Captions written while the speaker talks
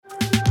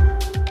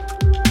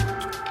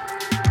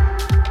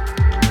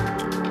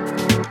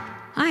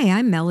Hi,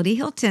 I'm Melody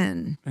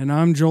Hilton. And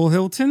I'm Joel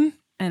Hilton.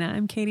 And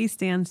I'm Katie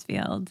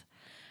Stansfield.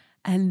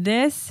 And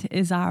this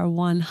is our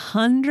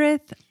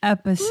 100th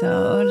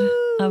episode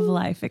of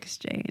Life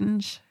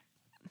Exchange.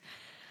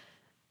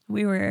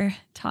 We were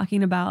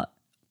talking about,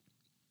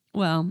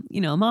 well,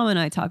 Mom and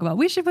I talk about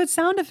we should put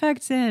sound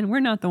effects in.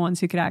 We're not the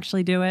ones who could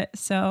actually do it.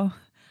 So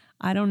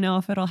I don't know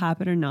if it'll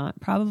happen or not.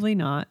 Probably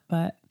not,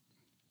 but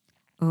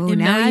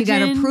now you got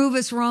to prove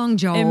us wrong,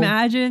 Joel.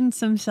 Imagine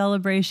some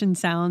celebration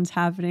sounds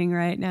happening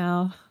right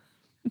now.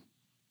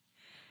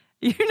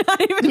 You're not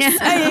even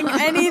saying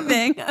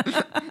anything.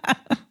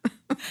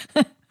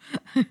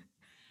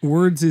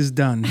 Words is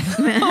done.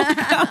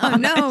 Oh,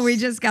 no, we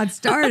just got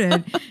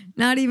started.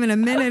 Not even a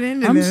minute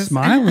into I'm this. I'm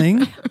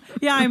smiling.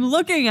 Yeah, I'm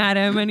looking at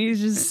him and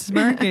he's just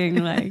smirking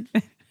like.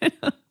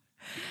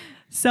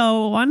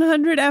 So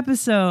 100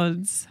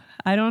 episodes.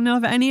 I don't know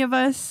if any of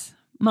us,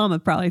 Mama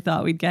probably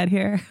thought we'd get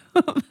here.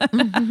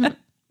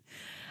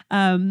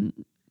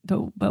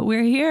 But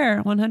we're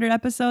here, 100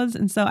 episodes.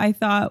 And so I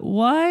thought,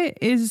 what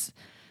is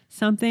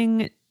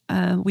something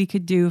we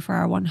could do for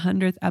our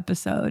 100th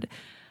episode?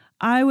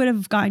 I would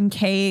have gotten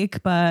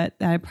cake, but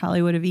I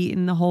probably would have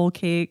eaten the whole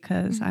cake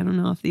because I don't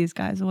know if these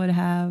guys would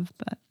have.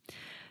 But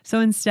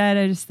so instead,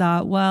 I just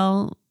thought,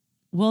 well,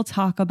 we'll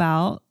talk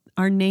about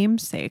our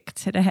namesake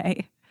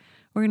today.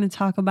 We're going to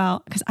talk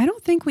about, because I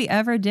don't think we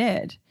ever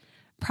did.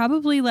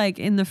 Probably like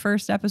in the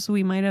first episode,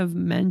 we might have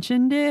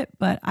mentioned it,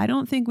 but I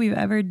don't think we've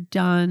ever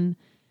done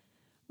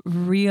a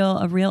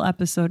real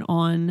episode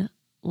on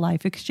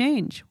Life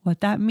Exchange, what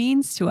that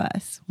means to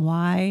us,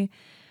 why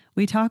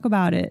we talk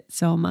about it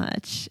so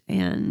much.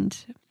 And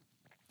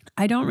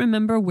I don't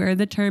remember where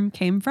the term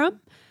came from.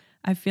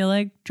 I feel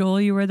like,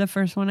 Joel, you were the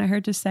first one I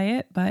heard to say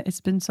it, but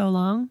it's been so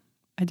long.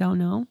 I don't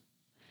know.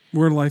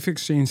 Where Life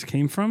Exchange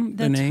came from?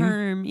 The name?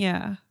 term,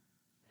 yeah.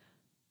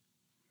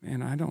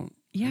 Man, I don't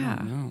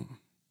know.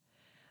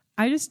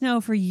 I just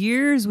know for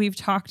years we've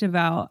talked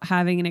about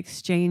having an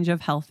exchange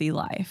of healthy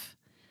life.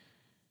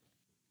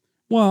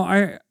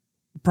 Well,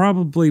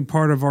 probably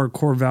part of our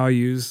core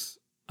values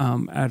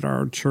at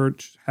our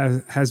church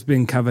has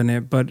been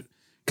covenant, but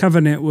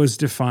covenant was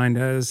defined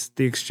as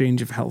the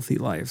exchange of healthy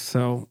life.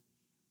 So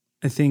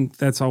I think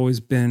that's always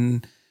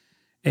been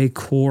a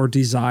core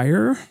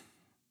desire.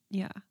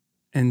 Yeah.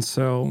 And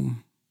so,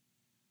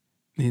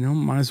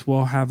 might as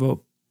well have a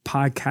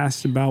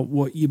podcast about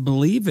what you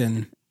believe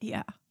in.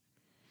 Yeah.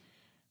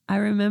 I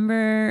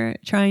remember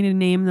trying to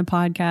name the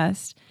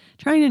podcast.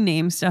 Trying to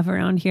name stuff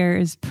around here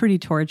is pretty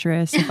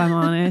torturous, if I'm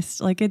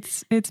honest. Like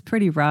it's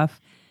pretty rough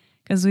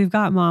because we've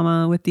got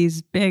Mama with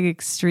these big,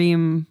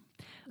 extreme,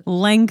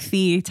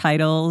 lengthy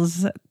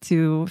titles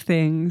to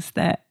things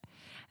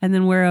and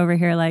then we're over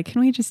here like,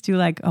 can we just do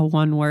like a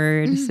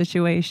one-word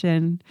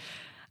situation?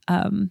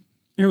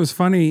 It was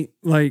funny,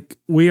 like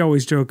we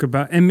always joke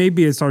about, and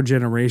maybe it's our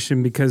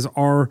generation because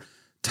our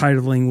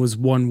titling was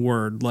one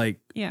word, like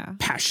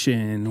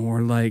passion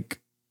or like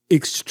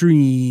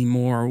extreme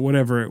or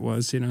whatever it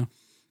was,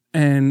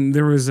 And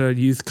there was a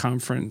youth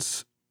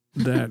conference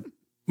that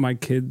my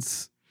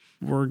kids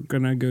were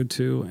going to go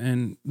to,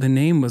 and the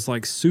name was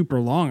like super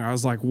long. I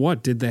was like,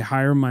 what? Did they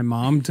hire my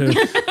mom to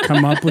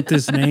come up with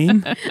this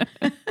name?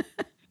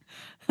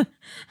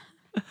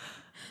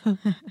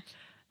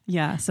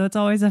 Yeah, so it's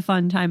always a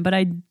fun time. But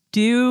I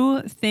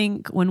do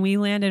think when we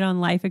landed on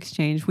Life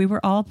Exchange, we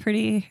were all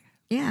pretty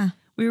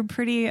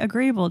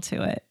agreeable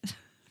to it.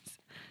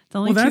 It's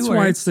only that's 2 words.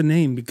 why it's the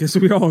name, because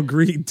we all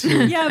agreed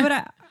to. Yeah,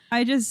 but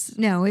I just...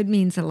 No, it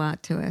means a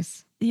lot to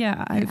us.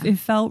 Yeah, it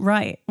felt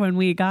right when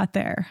we got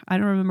there. I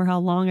don't remember how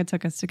long it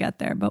took us to get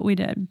there, but we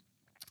did.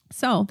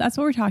 So that's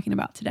what we're talking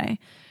about today.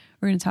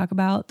 We're going to talk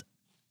about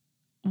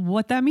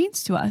what that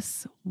means to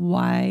us,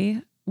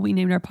 why we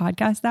named our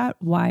podcast that,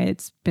 why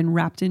it's been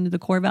wrapped into the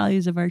core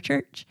values of our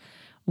church,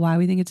 why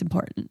we think it's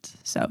important.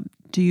 So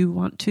do you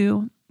want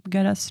to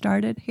get us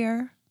started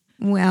here?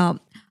 Well,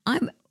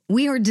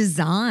 we are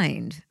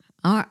designed.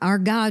 Our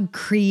God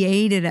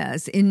created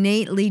us,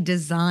 innately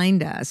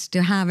designed us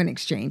to have an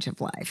exchange of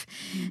life.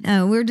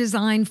 We're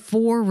designed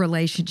for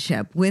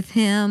relationship with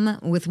Him,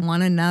 with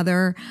one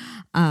another.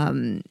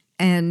 And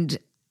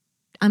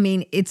I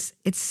mean, it's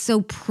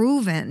so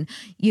proven,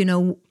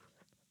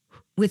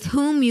 with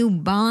whom you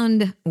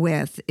bond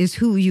with is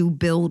who you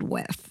build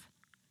with.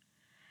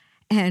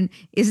 And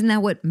isn't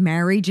that what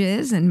marriage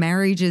is? And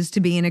marriage is to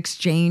be an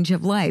exchange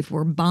of life.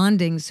 We're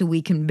bonding so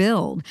we can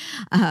build.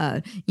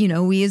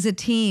 We as a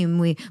team,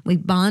 we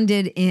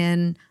bonded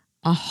in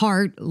a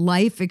heart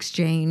life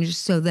exchange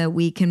so that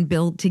we can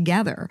build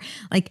together.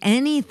 Like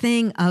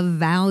anything of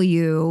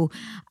value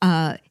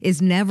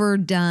is never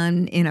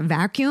done in a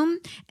vacuum,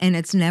 and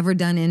it's never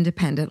done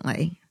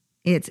independently.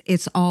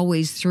 It's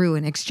always through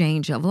an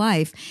exchange of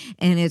life.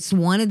 And it's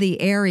one of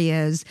the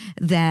areas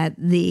that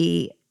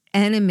the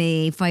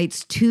enemy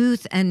fights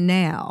tooth and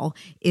nail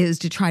is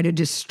to try to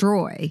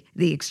destroy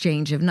the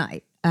exchange of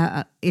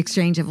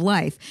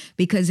life.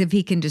 Because if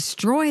he can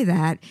destroy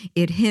that,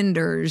 it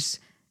hinders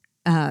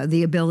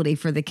the ability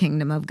for the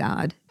kingdom of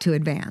God to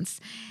advance.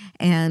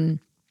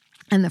 And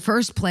And the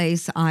first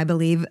place I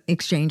believe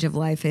exchange of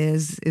life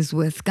is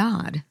with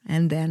God,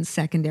 and then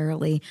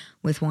secondarily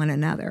with one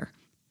another.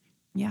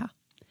 Yeah.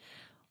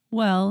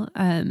 Well,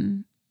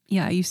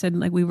 yeah, you said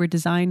like we were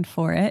designed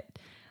for it.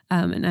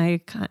 And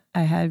I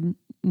had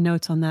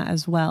notes on that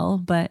as well,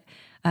 but,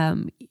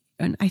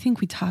 and I think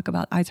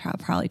I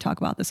probably talk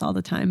about this all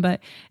the time,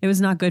 but it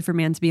was not good for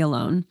man to be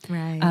alone.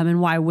 Right.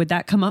 And why would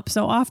that come up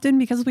so often?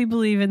 Because we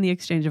believe in the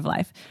exchange of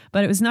life,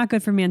 but it was not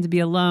good for man to be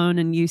alone.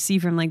 And you see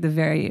from like the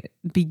very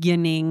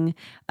beginning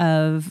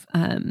of,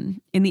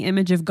 in the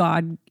image of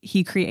God,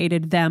 he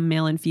created them,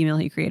 male and female,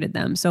 he created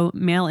them. So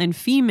male and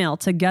female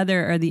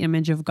together are the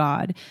image of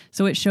God.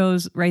 So it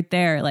shows right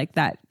there, like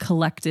that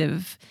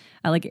collective,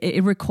 like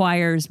it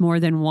requires more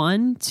than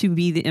one to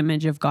be the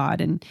image of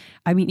God. And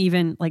I mean,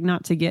 even like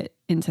not to get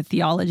into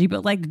theology,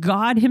 but like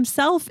God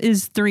himself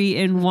is 3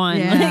 in 1.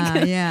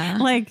 Yeah,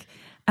 Like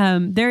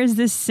there is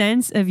this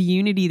sense of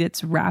unity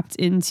that's wrapped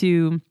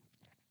into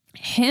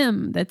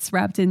him, that's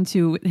wrapped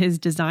into his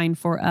design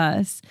for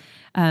us.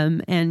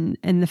 And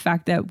the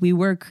fact that we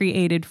were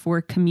created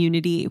for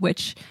community,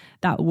 which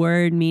that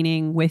word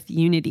meaning with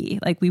unity,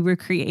 like we were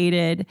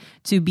created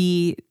to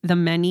be the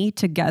many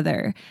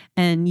together.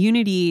 And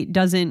unity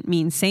doesn't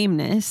mean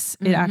sameness.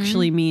 It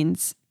actually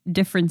means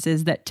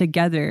differences that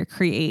together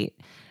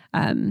create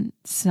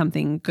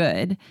something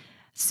good.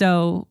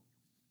 So,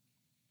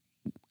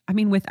 I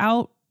mean,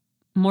 without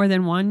more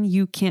than one,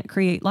 you can't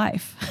create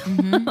life.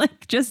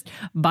 Like just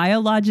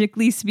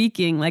biologically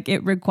speaking, like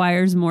it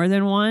requires more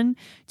than one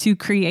to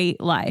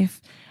create life.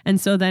 And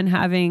so then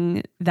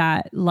having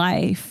that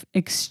life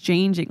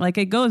exchanging, like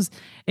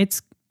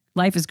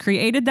life is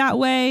created that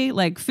way,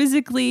 like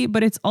physically,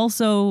 but it's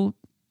also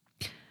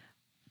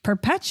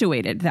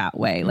perpetuated that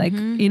way, like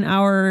in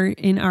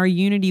our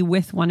unity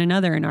with one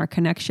another, in our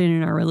connection,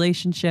 in our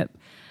relationship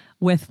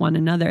with one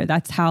another.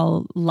 That's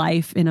how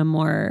life in a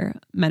more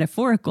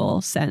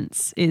metaphorical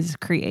sense is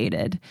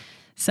created.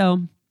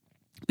 So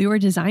we were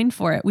designed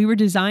for it. We were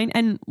designed.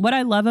 And what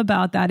I love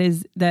about that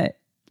is that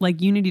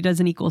like unity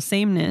doesn't equal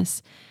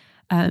sameness,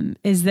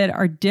 is that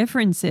our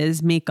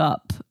differences make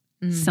up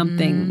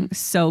something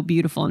so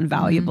beautiful and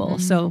valuable.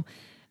 So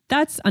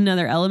that's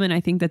another element I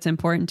think that's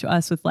important to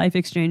us with Life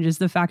Exchange, is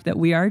the fact that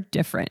we are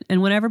different.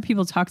 And whenever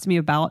people talk to me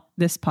about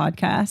this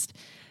podcast,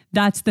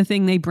 that's the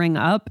thing they bring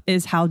up,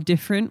 is how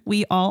different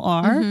we all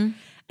are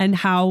and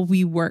how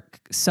we work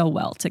so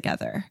well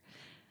together.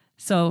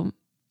 So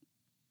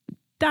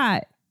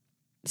that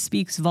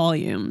speaks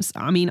volumes.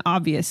 I mean,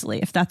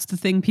 obviously, if that's the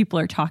thing people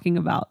are talking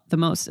about the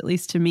most, at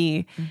least to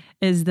me,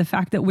 is the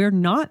fact that we're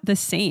not the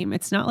same.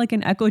 It's not like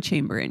an echo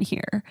chamber in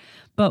here,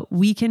 but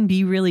we can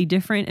be really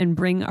different and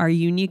bring our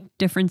unique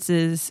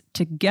differences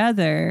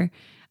together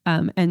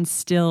and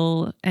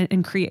still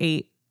and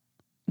create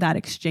that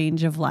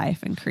exchange of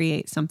life and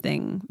create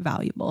something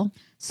valuable.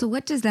 So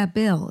what does that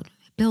build?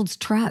 It builds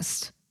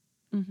trust.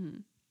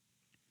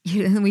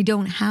 We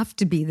don't have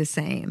to be the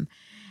same.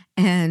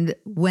 And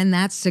when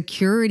that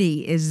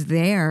security is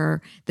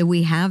there, that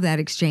we have that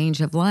exchange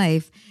of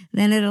life,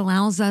 then it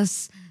allows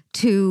us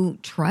to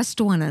trust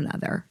one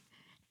another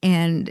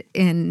and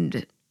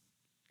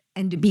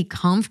to be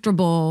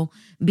comfortable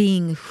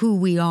being who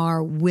we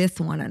are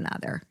with one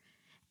another.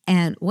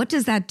 And what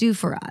does that do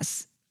for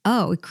us?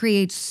 Oh, it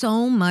creates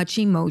so much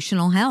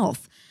emotional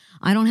health.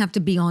 I don't have to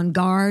be on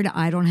guard.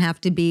 I don't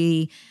have to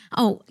be,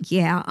 oh,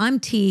 yeah, I'm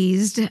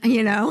teased,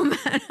 you know.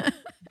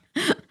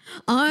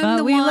 I'm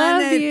the one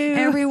that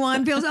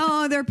everyone feels,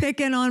 oh, they're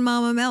picking on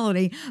Mama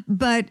Melody.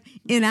 But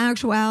in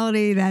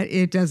actuality, that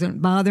it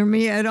doesn't bother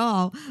me at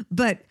all.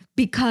 But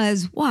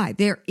because why?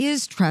 There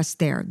is trust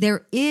there.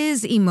 There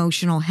is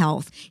emotional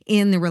health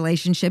in the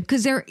relationship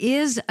because there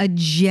is a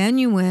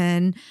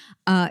genuine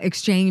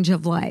exchange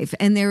of life,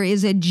 and there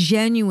is a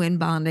genuine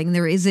bonding.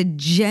 There is a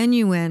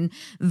genuine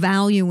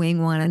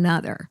valuing one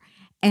another.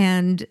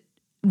 And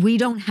we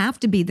don't have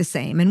to be the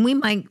same. And we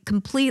might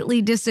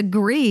completely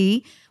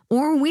disagree,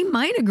 or we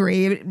might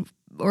agree,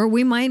 or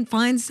we might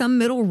find some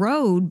middle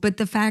road. But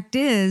the fact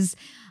is,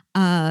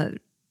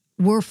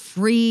 we're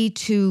free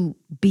to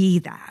be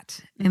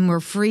that, and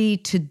we're free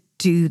to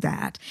do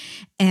that.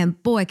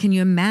 And boy, can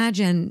you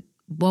imagine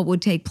what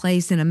would take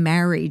place in a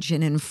marriage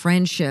and in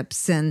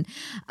friendships and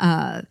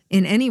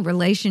in any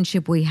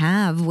relationship we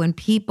have when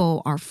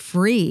people are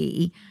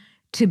free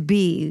to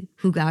be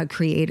who God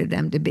created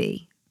them to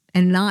be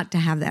and not to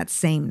have that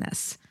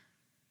sameness.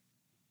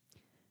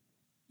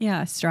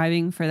 Yeah,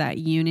 striving for that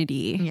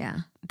unity.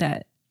 Yeah.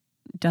 That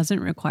doesn't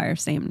require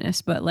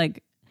sameness, but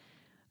like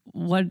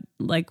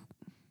the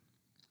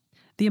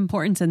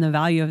importance and the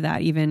value of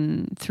that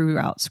even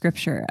throughout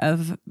Scripture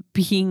of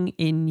being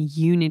in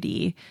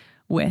unity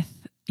with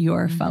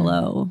your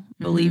fellow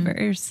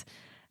believers.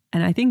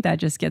 And I think that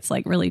just gets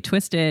like really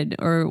twisted,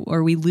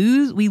 or we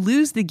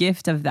lose the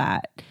gift of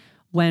that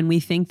when we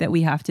think that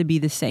we have to be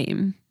the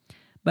same,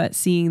 but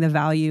seeing the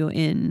value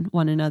in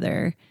one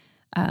another,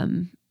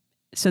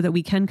 so that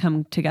we can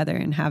come together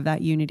and have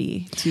that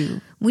unity to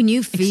when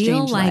you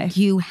feel like life.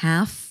 You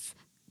have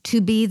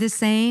to be the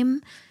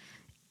same,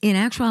 in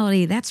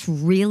actuality, that's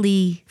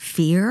really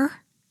fear.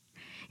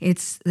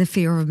 It's the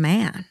fear of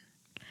man.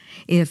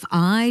 If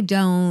I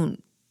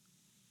don't,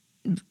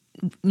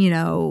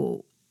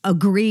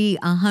 agree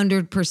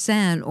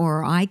 100%,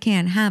 or I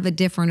can't have a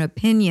different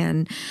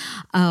opinion,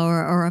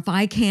 or if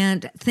I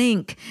can't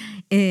think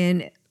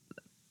in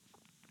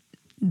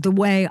the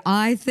way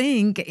I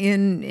think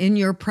in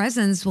your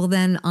presence, well,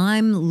 then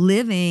I'm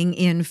living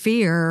in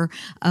fear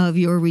of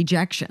your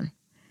rejection.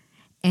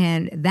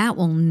 And that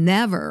will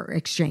never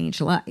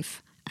exchange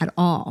life at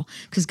all,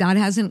 because God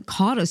hasn't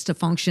called us to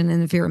function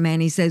in the fear of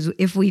man. He says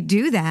if we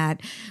do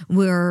that,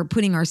 we're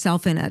putting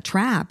ourselves in a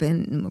trap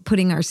and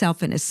putting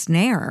ourselves in a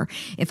snare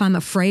if I'm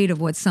afraid of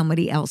what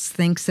somebody else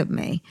thinks of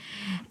me.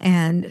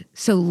 And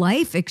so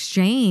life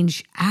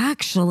exchange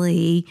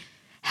actually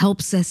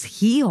helps us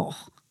heal.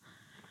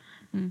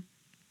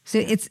 So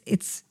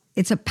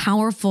it's a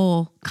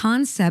powerful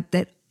concept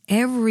that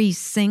every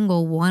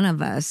single one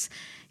of us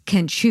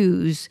can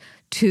choose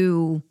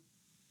to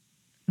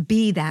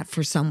be that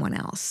for someone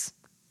else.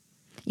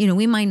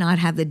 We might not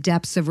have the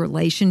depths of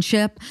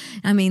relationship.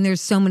 I mean, there's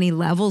so many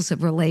levels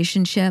of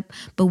relationship,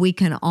 but we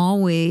can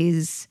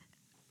always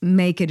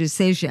make a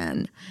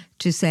decision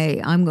to say,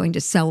 I'm going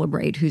to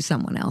celebrate who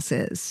someone else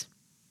is.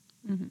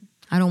 Mm-hmm.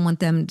 I don't want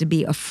them to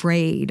be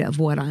afraid of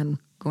what I'm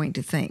going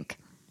to think.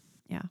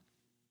 Yeah.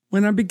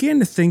 When I began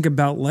to think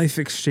about life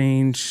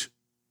exchange,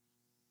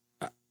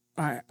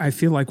 I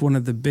feel like one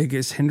of the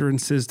biggest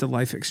hindrances to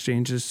life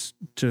exchange is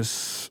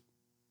just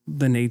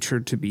the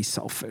nature to be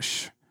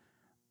selfish,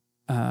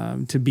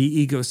 to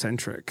be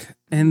egocentric.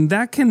 And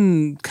that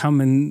can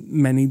come in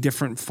many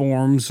different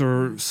forms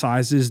or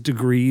sizes,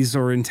 degrees,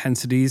 or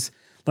intensities.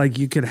 Like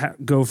you could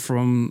go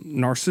from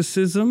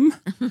narcissism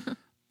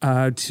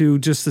to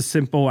just a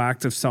simple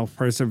act of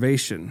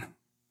self-preservation,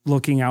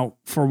 looking out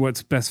for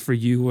what's best for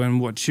you and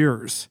what's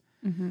yours.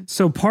 Mm-hmm.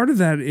 So part of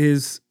that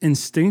is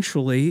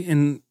instinctually,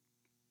 and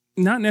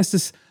not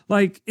necessarily,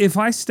 like if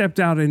I stepped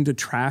out into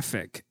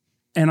traffic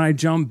and I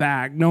jump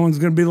back, no one's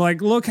going to be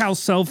like, look how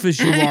selfish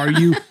you are,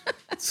 you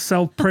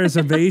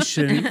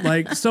self-preservation.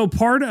 So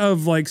part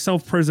of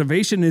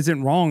self-preservation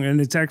isn't wrong, and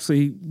it's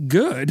actually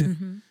good.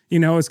 Mm-hmm.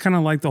 It's kind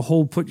of like the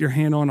whole put your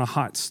hand on a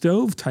hot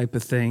stove type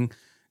of thing.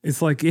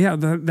 It's like, yeah,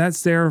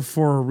 that's there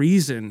for a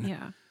reason.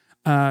 Yeah.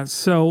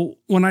 So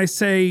when I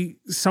say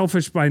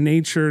selfish by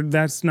nature,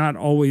 that's not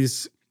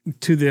always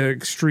to the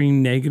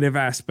extreme negative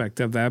aspect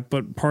of that,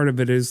 but part of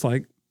it is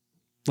like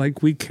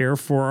we care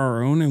for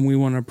our own and we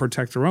want to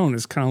protect our own.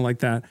 It's kind of like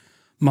that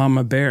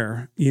mama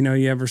bear.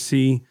 You ever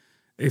see,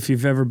 if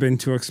you've ever been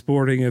to a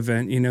sporting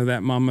event,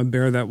 that mama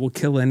bear that will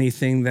kill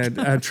anything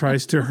that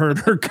tries to hurt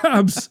her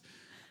cubs.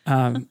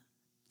 I'm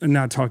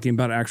not talking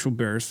about actual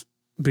bears,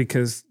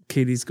 because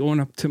Katie's going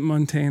up to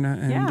Montana,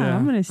 and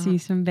I'm going to see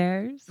some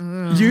bears.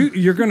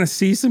 You're going to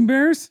see some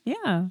bears?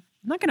 Yeah.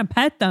 I'm not going to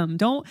pet them.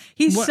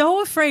 He's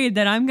so afraid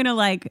that I'm going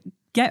to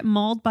get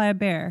mauled by a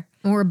bear.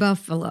 Or a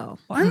buffalo.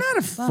 I'm not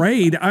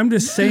afraid. I'm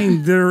just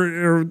saying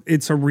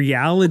it's a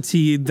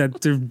reality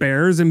that they're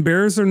bears, and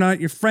bears are not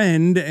your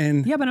friend.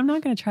 And yeah, but I'm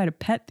not going to try to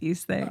pet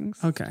these things.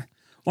 Okay.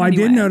 Well,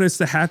 anyway. I did notice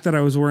the hat that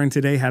I was wearing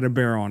today had a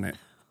bear on it.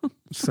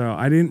 So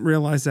I didn't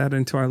realize that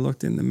until I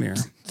looked in the mirror.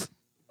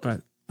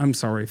 But I'm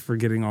sorry for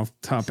getting off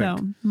topic. So,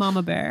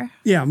 mama bear.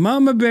 Yeah,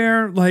 mama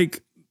bear,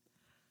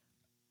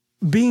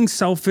 being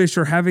selfish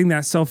or having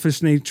that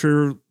selfish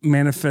nature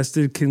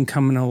manifested can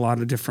come in a lot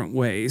of different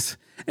ways.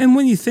 And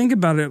when you think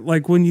about it,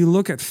 when you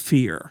look at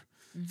fear,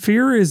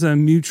 fear is a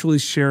mutually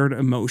shared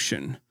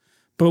emotion.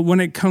 But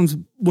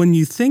when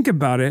you think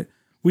about it,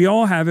 we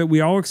all have it,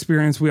 we all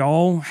experience, we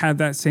all have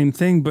that same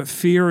thing. But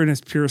fear in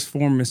its purest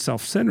form is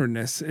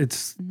self-centeredness.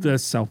 It's the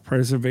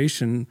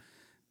self-preservation.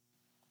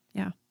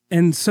 Yeah.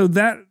 And so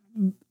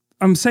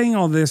I'm saying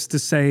all this to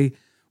say,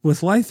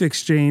 with life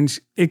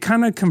exchange, it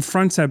kind of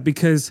confronts that,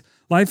 because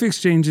life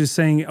exchange is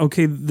saying,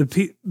 okay,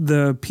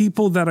 the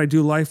people that I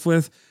do life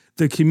with,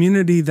 the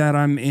community that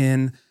I'm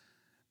in,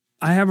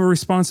 I have a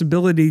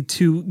responsibility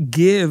to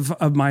give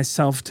of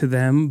myself to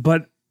them.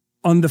 But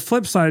on the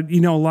flip side,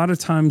 a lot of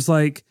times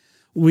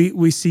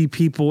we see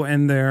people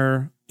and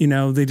they're,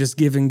 they just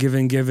give and give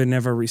and give and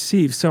never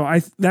receive. So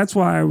that's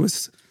why I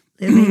was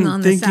living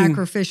on the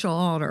sacrificial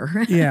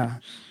altar. Yeah.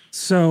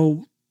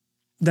 So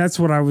that's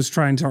what I was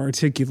trying to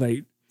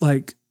articulate.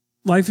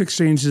 Life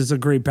exchange is a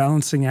great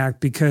balancing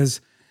act,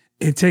 because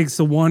it takes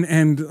the one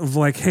end of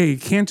hey,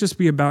 it can't just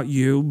be about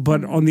you.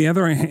 But on the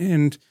other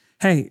hand,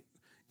 hey,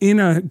 in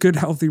a good,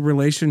 healthy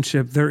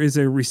relationship, there is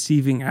a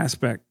receiving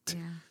aspect.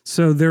 Yeah.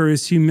 So there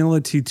is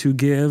humility to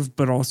give,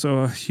 but also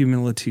a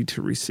humility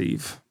to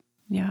receive.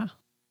 Yeah.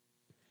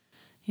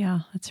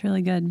 Yeah, that's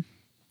really good.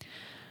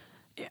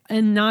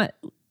 And not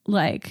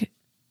that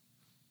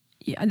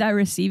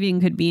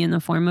receiving could be in the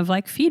form of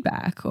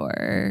feedback,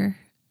 or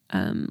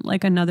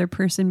another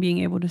person being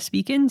able to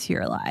speak into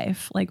your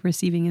life,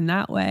 receiving in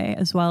that way,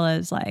 as well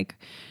as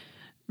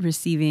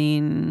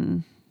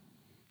receiving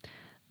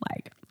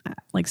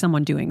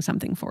someone doing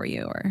something for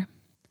you, or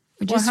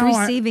just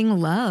receiving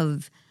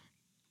love,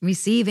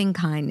 receiving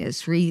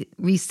kindness,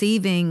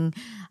 receiving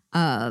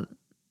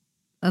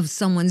of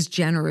someone's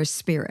generous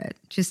spirit,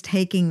 just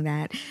taking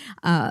that.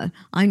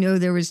 I know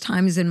there was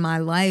times in my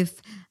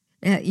life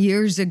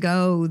years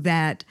ago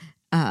that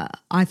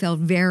I felt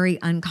very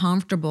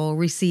uncomfortable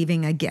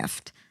receiving a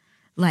gift.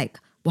 Like,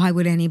 why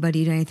would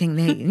anybody do anything?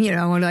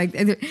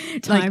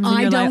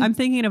 I'm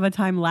thinking of a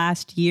time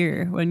last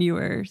year when you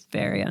were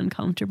very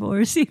uncomfortable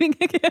receiving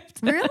a gift.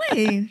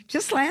 Really?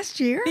 Just last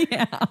year?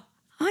 Yeah.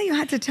 Oh, you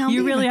had to tell me.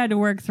 You really had to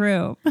work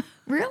through.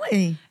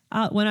 Really?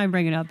 When I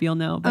bring it up, you'll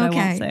know, but I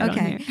won't say it on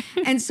here.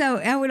 And so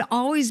it would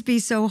always be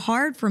so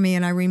hard for me.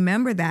 And I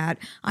remember that.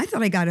 I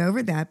thought I got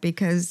over that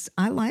because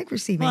I like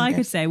receiving Well, gifts. I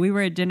could say we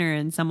were at dinner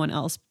and someone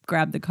else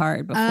grabbed the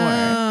card before.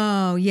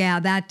 Oh,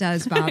 yeah, that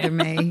does bother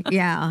me.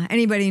 Yeah.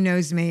 Anybody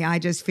knows me, I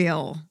just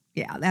feel,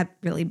 that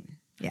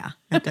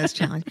does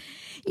challenge.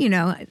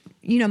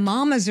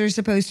 Mamas are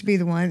supposed to be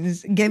the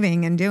ones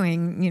giving and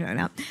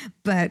doing,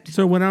 but.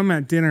 So when I'm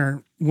at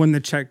dinner, when the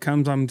check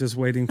comes, I'm just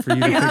waiting for you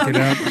to pick it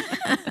up.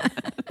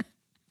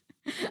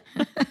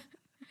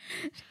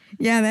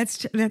 Yeah,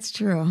 that's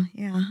true.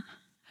 Yeah.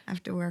 I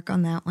have to work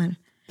on that one.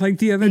 Like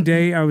the other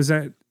day, I was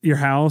at your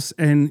house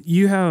and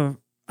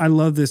I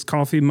love this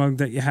coffee mug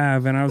that you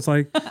have. And I was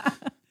like,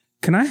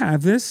 can I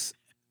have this?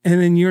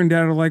 And then you and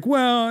Dad are like,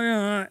 well,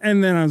 yeah.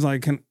 And then I was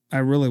like, I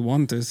really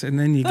want this. And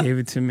then you gave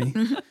it to me.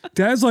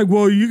 Dad's like,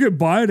 well, you could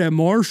buy it at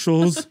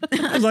Marshall's.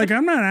 I was like,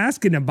 I'm not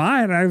asking to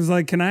buy it. I was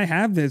like, can I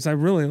have this? I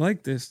really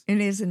like this.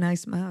 It is a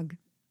nice mug.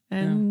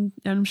 And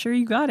I'm sure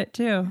you got it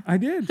too. I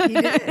did. He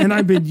did. And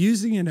I've been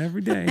using it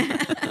every day.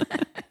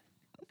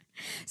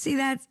 See,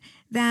 that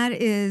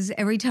is,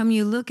 every time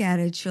you look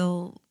at it,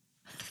 you'll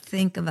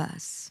think of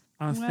us.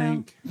 I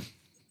think.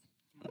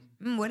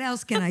 What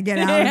else can I get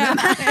out of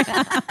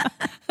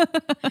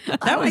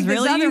it? That was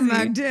really this other easy.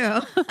 mug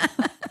too.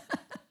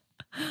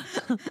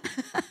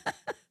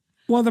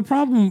 Well, the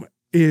problem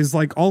is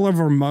like all of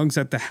our mugs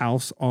at the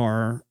house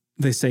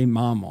they say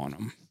mom on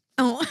them.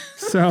 Oh.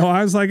 So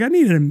I was like, I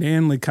needed a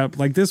manly cup.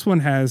 Like this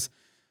one has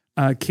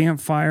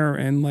campfire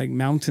and like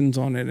mountains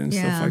on it and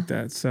stuff like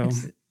that. So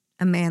it's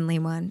a manly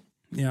one.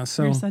 Yeah.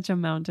 So you're such a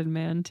mountain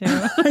man too.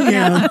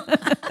 Yeah.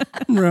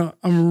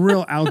 I'm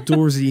real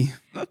outdoorsy.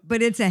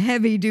 But it's a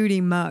heavy duty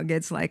mug.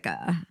 It's like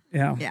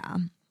yeah.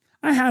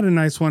 I had a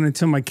nice one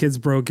until my kids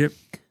broke it.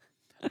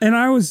 And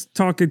I was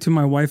talking to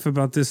my wife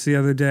about this the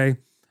other day.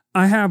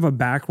 I have a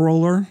back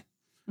roller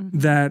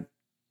that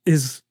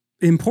is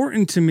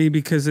important to me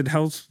because it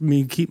helps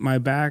me keep my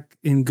back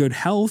in good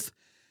health.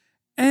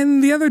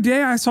 And the other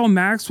day I saw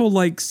Maxwell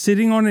like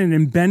sitting on it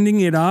and bending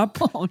it up.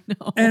 Oh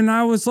no. And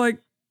I was like,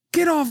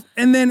 get off.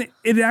 And then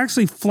it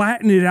actually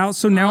flattened it out.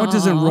 So now it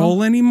doesn't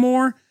roll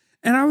anymore.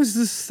 And I was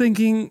just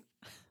thinking,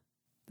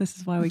 this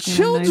is why we can't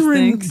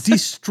children have nice things.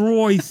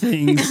 Destroy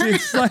things.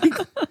 It's like,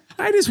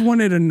 I just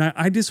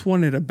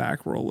wanted a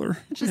back roller.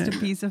 Just a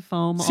piece of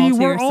foam. See,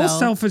 we're yourself. all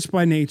selfish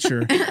by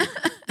nature.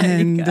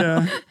 And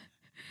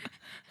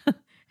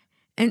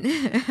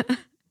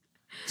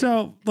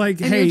so,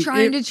 like, and you're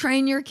trying to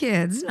train your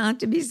kids not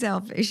to be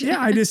selfish.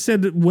 Yeah, I just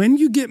said that when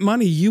you get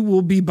money, you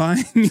will be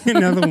buying me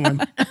another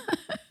one.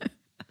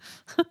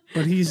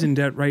 But he's in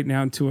debt right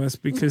now to us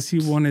because he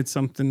wanted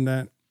something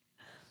that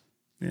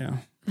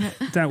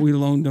we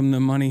loaned him the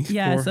money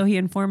for. So he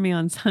informed me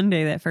on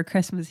Sunday that for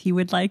Christmas he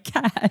would like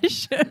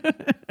cash.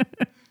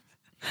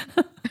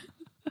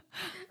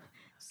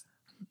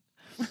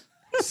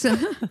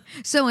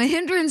 So a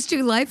hindrance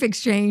to life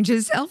exchange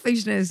is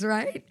selfishness,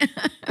 right?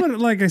 But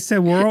like I said,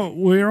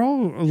 we're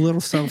all a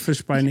little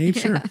selfish by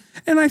nature.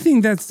 And I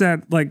think that's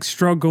that like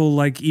struggle,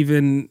 like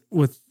even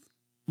with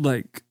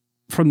like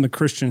from the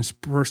Christian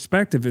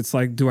perspective, it's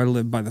like, do I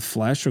live by the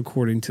flesh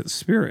according to the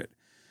Spirit?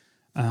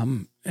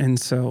 And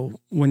so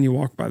when you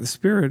walk by the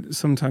Spirit,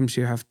 sometimes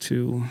you have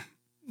to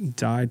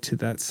die to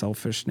that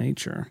selfish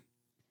nature.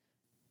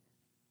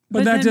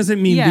 But that doesn't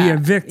mean be a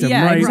victim,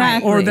 right?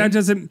 Exactly. Or that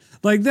doesn't,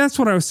 like, that's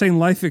what I was saying.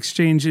 Life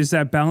exchange is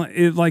that balance.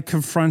 It like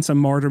confronts a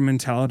martyr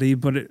mentality,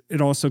 but it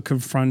also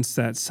confronts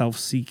that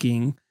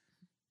self-seeking,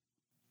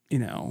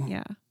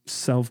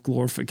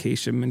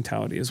 self-glorification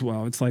mentality as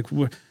well. It's like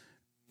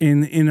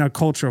in a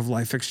culture of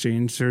life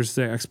exchange, there's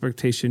the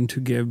expectation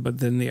to give, but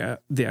then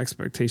the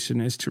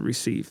expectation is to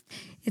receive.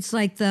 It's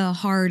like the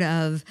heart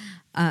of,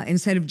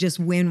 instead of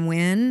just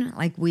win-win,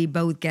 like we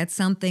both get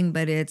something,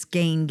 but it's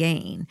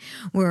gain-gain.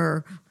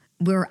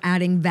 We're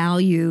adding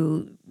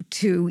value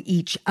to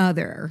each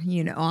other.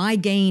 I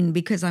gain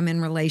because I'm in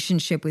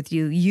relationship with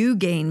you. You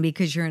gain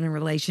because you're in a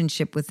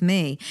relationship with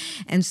me.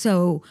 And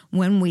so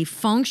when we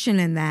function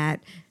in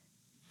that,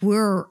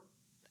 we're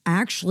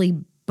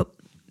actually,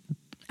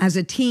 as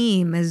a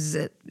team, as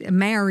a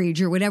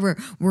marriage or whatever,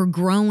 we're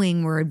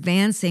growing, we're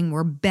advancing,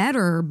 we're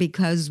better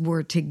because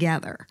we're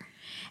together.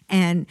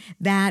 And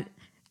that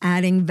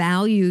adding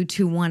value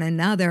to one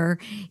another,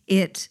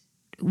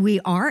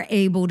 we are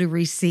able to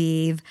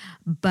receive,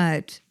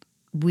 but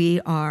we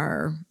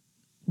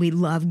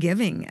love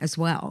giving as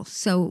well.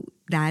 So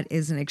that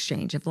is an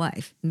exchange of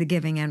life, the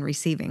giving and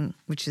receiving,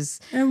 which is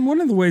and one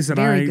of the ways that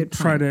I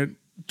try to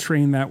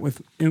train that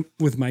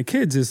with my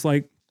kids is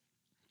like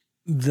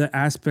the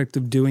aspect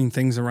of doing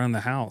things around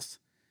the house.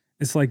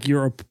 It's like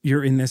you're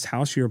in this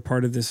house, you're a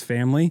part of this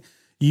family.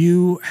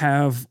 You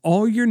have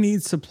all your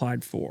needs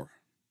supplied for.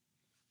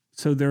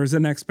 So there's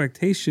an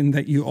expectation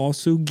that you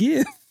also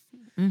give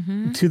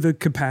to the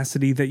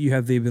capacity that you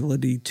have the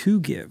ability to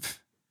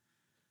give.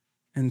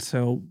 And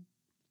so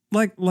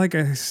like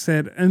I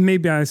said, and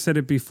maybe I said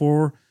it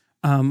before,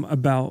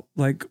 about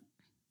like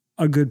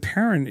a good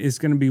parent is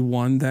going to be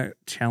one that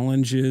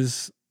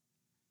challenges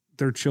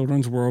their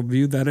children's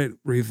worldview, that it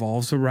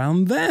revolves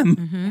around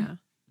them. Yeah.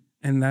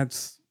 And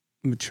that's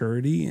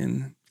maturity.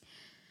 And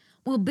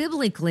well,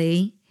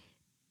 biblically,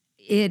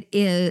 it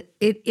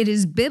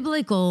is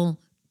biblical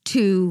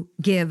to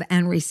give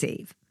and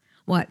receive.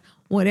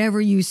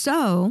 Whatever you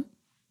sow,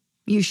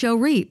 you shall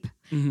reap.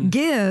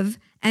 Give,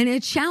 and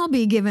it shall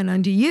be given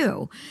unto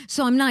you.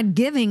 So I'm not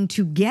giving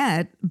to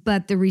get,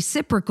 but the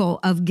reciprocal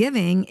of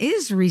giving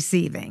is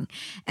receiving.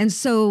 And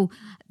so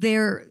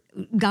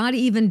God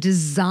even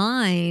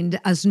designed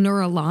us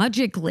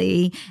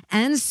neurologically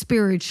and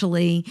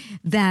spiritually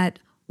that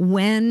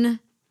when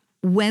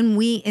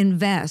we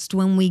invest,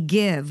 when we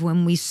give,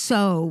 when we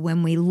sow,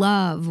 when we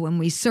love, when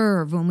we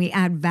serve, when we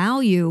add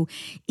value,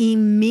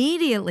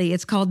 immediately,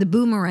 it's called the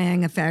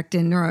boomerang effect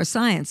in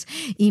neuroscience,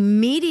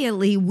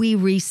 immediately we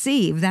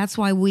receive. That's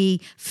why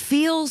we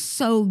feel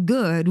so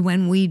good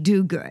when we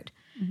do good.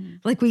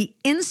 Like we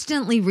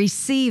instantly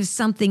receive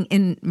something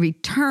in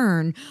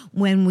return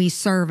when we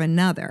serve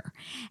another.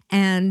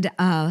 And,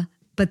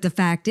 but the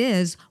fact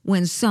is,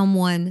 when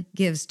someone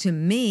gives to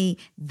me,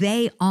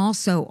 they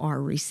also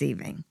are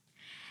receiving.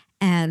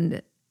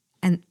 And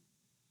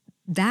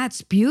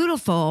that's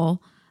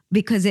beautiful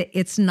because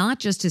it's not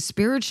just a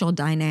spiritual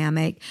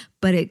dynamic,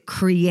 but it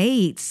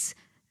creates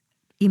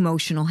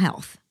emotional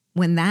health.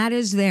 When that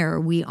is there,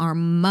 we are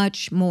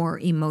much more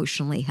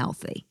emotionally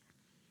healthy.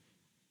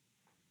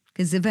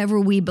 Because if ever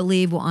we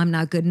believe, well, I'm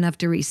not good enough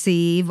to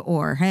receive,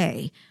 or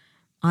hey,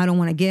 I don't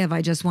want to give,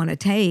 I just want to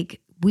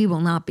take, we will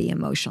not be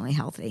emotionally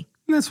healthy.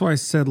 And that's why I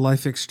said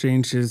life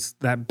exchange is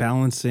that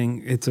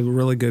balancing. It's a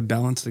really good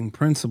balancing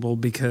principle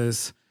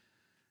because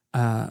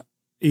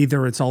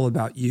either it's all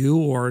about you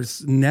or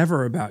it's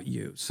never about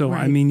you. So,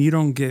 right. I mean, you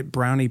don't get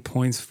brownie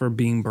points for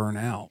being burnt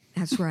out.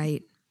 That's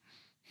right.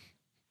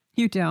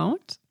 You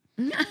don't?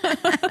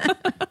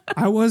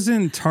 I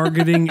wasn't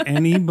targeting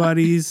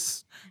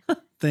anybody's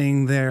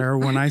thing there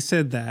when I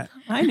said that.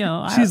 I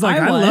know. She's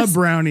like, I love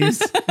brownies.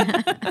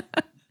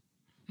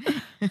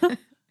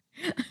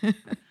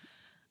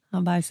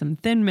 I'll buy some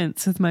Thin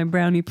Mints with my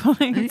brownie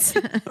points.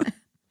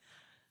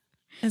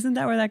 Isn't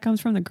that where that comes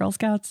from, the Girl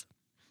Scouts?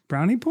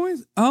 Brownie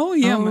points? Oh,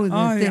 yeah.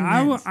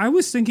 Yeah. I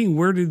was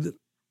thinking,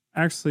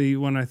 actually,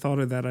 when I thought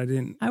of that, I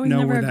didn't know where that came from. I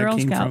was never a Girl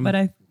Scout, but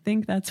I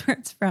think that's where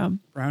it's from.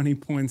 Brownie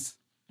points.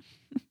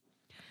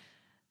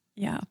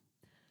 Yeah.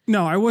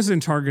 No, I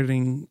wasn't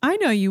targeting. I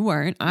know you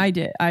weren't. I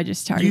did. I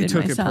just targeted You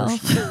took myself.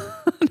 it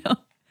personally. No,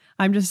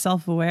 I'm just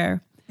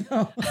self-aware.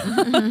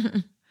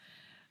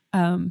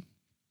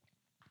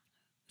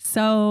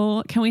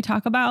 So can we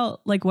talk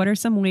about like what are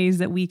some ways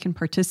that we can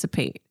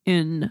participate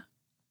in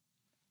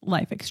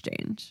life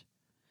exchange?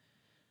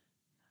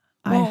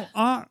 Well,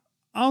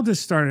 I'll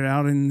just start it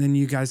out and then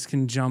you guys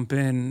can jump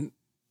in.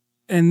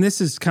 And this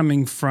is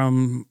coming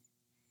from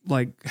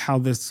like how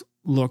this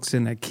looks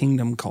in a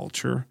kingdom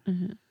culture.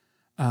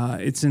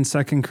 It's in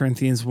 2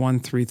 Corinthians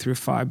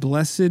 1:3-5.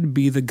 Blessed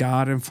be the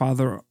God and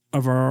Father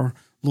of our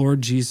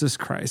Lord Jesus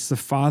Christ, the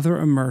Father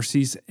of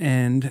mercies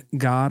and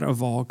God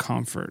of all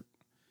comfort,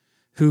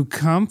 who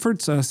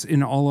comforts us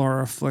in all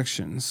our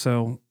afflictions.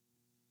 So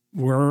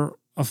we're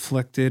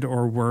afflicted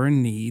or we're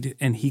in need,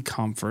 and he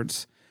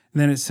comforts.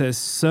 And then it says,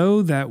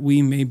 so that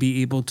we may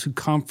be able to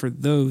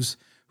comfort those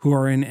who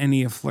are in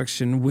any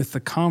affliction with the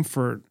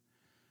comfort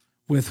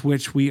with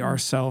which we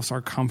ourselves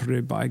are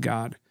comforted by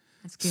God.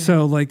 That's good.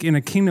 So like in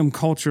a kingdom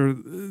culture,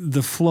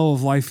 the flow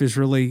of life is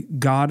really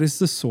God is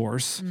the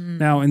source.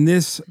 Now, in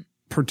this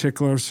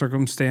particular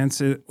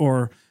circumstance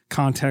or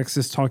context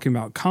is talking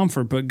about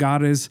comfort, but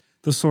God is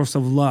the source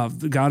of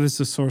love. God is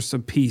the source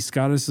of peace.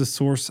 God is the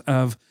source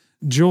of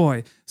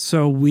joy.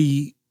 So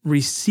we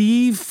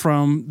receive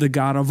from the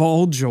God of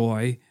all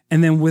joy,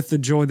 and then with the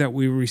joy that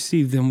we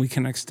receive, then we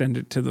can extend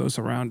it to those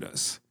around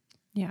us.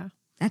 Yeah.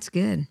 That's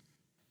good.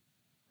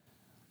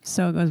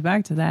 So it goes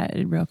back to that.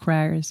 It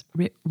requires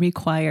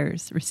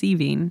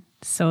receiving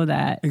so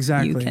that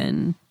you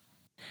can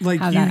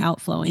have that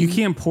outflowing. You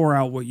can't pour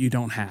out what you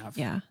don't have.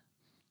 Yeah.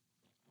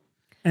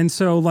 And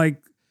so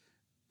like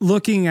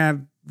looking at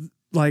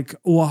like,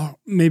 well,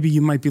 maybe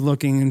you might be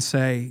looking and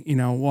say, you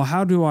know, well,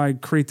 how do I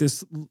create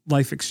this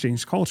life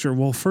exchange culture?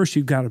 Well, first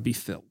you've got to be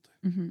filled.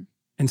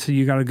 And so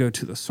you got to go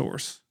to the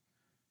source.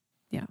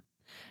 Yeah.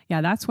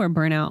 Yeah. That's where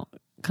burnout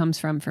comes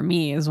from for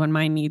me, is when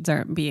my needs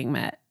aren't being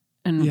met.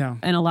 And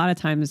a lot of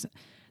times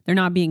they're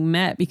not being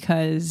met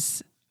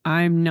because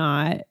I'm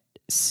not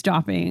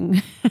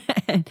stopping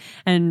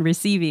and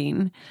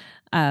receiving.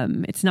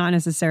 It's not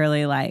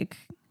necessarily like,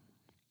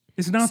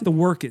 it's not the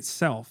work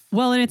itself.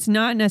 Well, and it's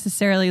not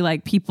necessarily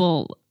like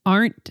people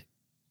aren't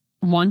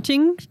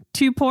wanting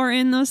to pour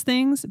in those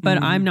things,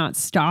 but I'm not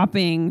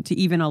stopping to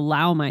even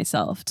allow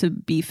myself to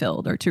be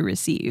filled or to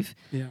receive.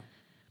 Yeah.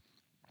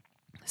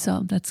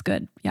 So that's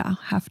good. Yeah.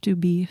 Have to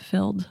be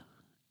filled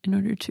in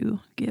order to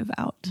give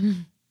out.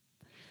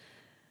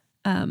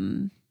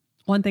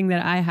 One thing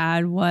that I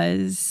had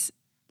was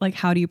like,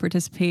 how do you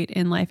participate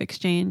in life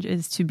exchange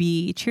is to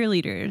be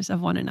cheerleaders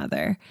of one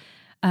another,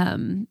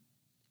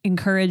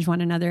 encourage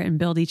one another and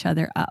build each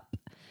other up.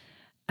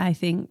 I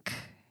think,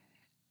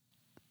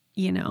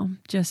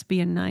 just be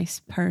a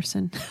nice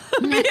person,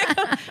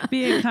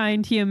 be a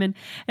kind human.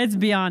 It's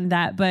beyond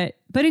that, but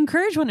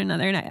encourage one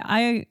another. And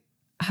I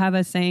have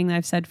a saying that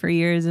I've said for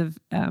years of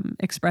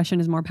expression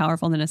is more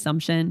powerful than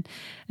assumption.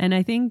 And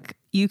I think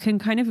you can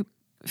kind of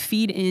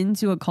feed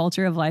into a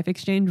culture of life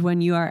exchange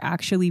when you are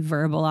actually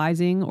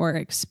verbalizing or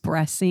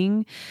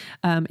expressing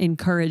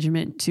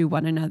encouragement to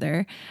one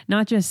another,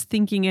 not just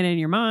thinking it in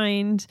your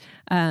mind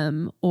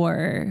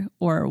or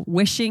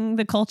wishing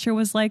the culture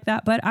was like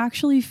that, but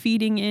actually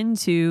feeding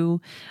into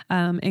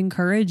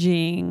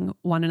encouraging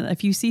one another.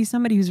 If you see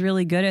somebody who's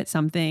really good at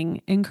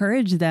something,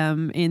 encourage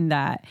them in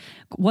that.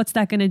 What's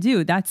that going to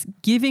do? That's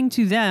giving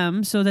to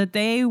them so that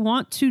they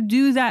want to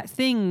do that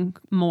thing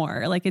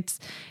more. Like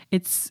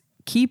it's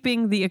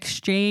keeping the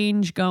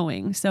exchange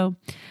going. So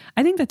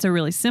I think that's a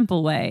really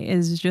simple way,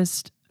 is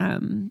just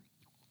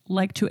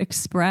like to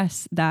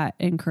express that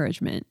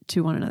encouragement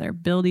to one another,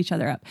 build each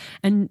other up.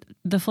 And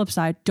the flip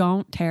side,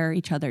 don't tear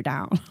each other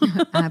down.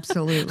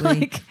 Absolutely.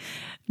 Like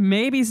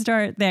maybe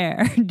start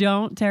there.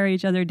 Don't tear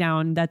each other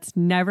down. That's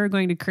never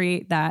going to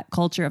create that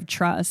culture of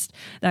trust,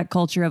 that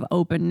culture of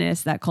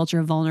openness, that culture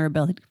of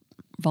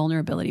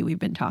vulnerability we've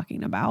been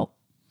talking about.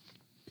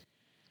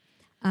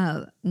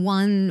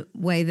 One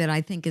way that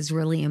I think is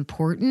really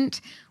important,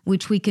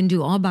 which we can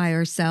do all by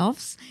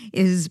ourselves,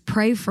 is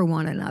pray for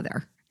one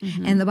another.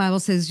 And the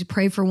Bible says,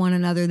 pray for one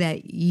another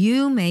that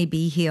you may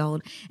be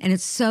healed. And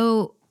it's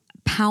so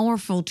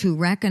powerful to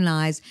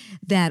recognize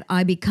that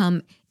I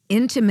become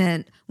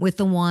intimate with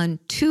the one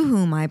to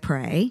whom I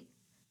pray,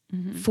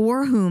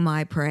 for whom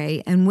I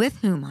pray, and with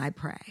whom I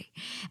pray.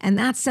 And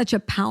that's such a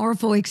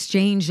powerful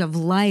exchange of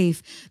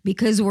life,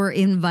 because we're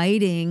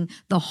inviting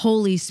the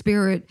Holy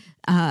Spirit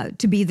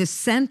to be the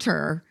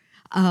center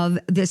of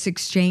this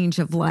exchange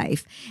of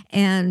life.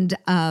 And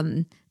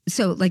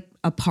so like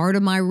a part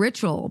of my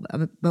ritual,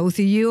 both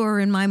of you are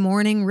in my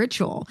morning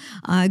ritual.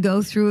 I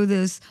go through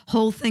this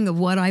whole thing of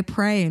what I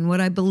pray and what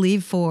I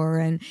believe for.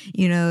 And,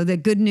 the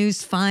good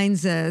news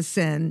finds us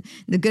and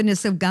the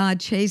goodness of God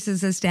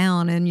chases us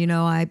down. And,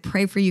 I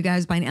pray for you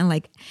guys and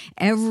like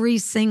every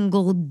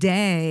single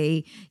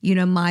day,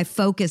 my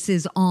focus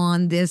is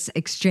on this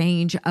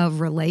exchange of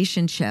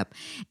relationship.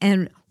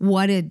 And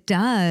what it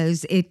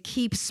does, it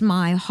keeps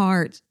my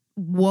heart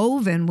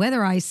woven,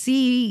 whether I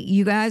see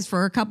you guys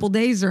for a couple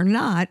days or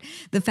not.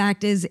 The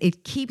fact is,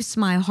 it keeps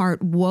my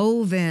heart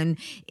woven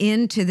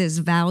into this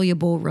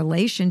valuable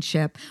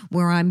relationship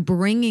where I'm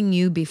bringing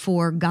you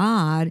before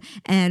God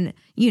and,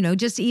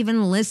 just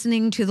even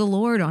listening to the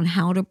Lord on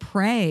how to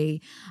pray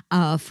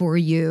for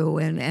you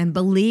and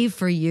believe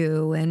for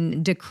you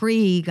and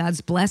decree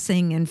God's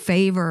blessing and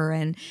favor,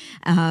 and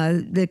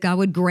that God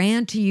would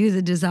grant to you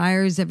the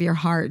desires of your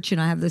heart.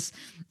 I have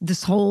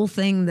this whole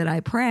thing that I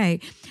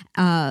pray,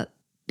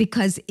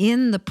 because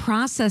in the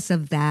process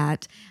of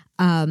that,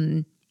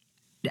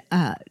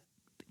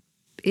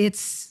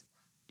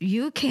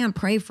 you can't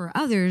pray for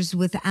others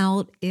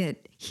without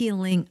it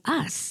healing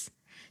us,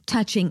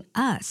 touching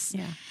us.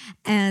 Yeah.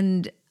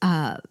 And,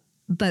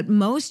 but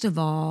most of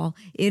all,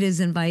 it is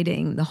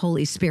inviting the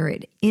Holy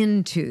Spirit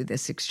into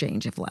this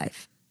exchange of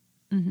life.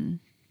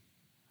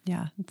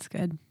 Yeah, that's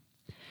good.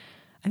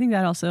 I think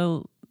that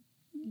also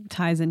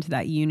ties into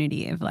that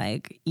unity of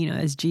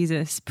as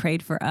Jesus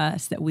prayed for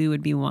us that we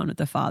would be one with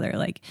the Father.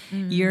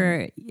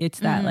 It's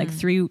that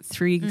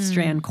three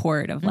strand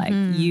cord of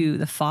you,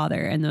 the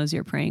Father, and those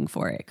you're praying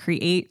for. It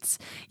creates,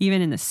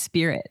 even in the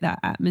spirit, that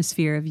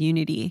atmosphere of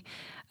unity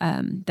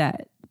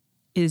that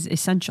is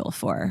essential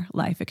for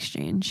life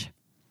exchange.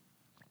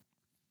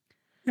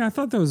 Yeah, I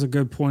thought that was a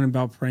good point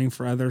about praying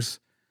for others,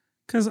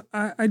 because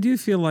I do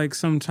feel like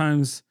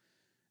sometimes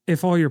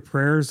if all your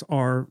prayers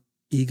are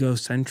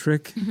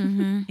egocentric,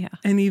 Yeah.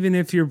 and even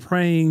if you're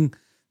praying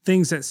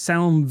things that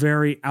sound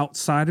very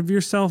outside of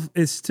yourself,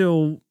 it's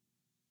still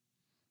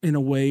in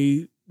a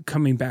way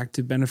coming back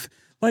to benefit.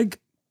 Like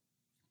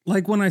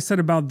when I said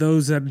about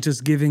those that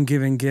just give and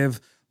give and give,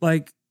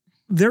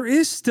 there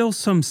is still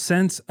some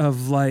sense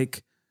of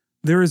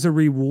there is a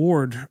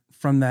reward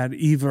from that,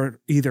 either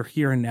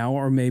here and now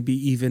or maybe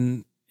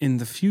even in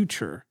the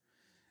future.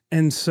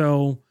 And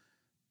so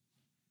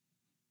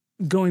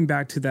going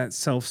back to that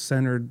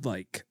self-centered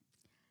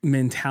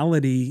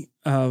mentality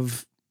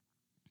of,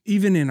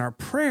 even in our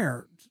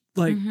prayer,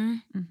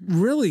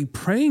 really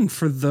praying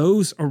for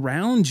those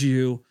around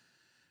you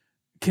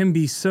can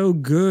be so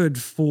good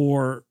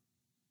for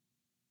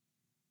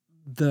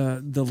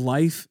the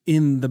life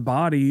in the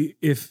body.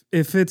 If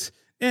it's,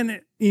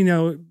 and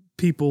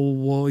people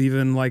will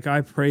even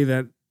I pray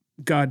that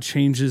God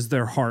changes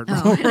their heart.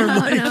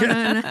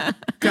 No.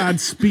 God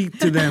speak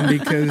to them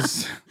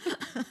because...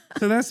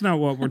 So that's not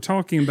what we're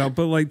talking about,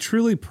 but like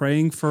truly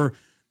praying for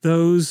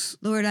those.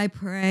 Lord, I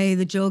pray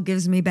that Joel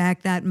gives me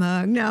back that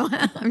mug. No,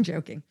 I'm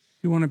joking.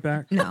 You want it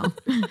back? No.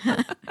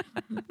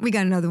 We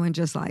got another one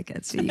just like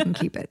it, so you can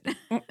keep it.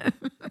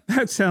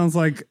 That sounds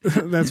like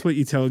that's what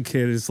you tell a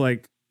kid is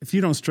like, if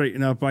you don't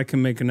straighten up, I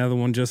can make another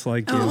one just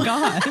like you. Oh,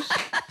 gosh.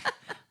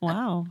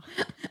 Wow.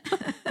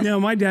 No,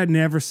 my dad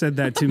never said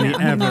that to me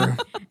ever.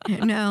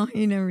 No,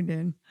 he never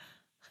did.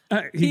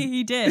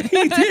 He did.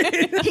 He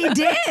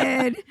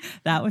did.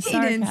 That was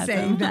sarcasm. He didn't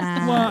say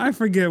that. Well, I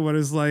forget what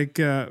it's like.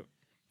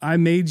 I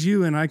made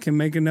you and I can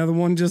make another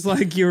one just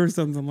like you or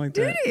something like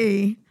that. Did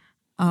he?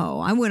 Oh,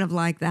 I wouldn't have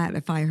liked that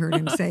if I heard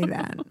him say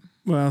that.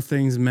 Well,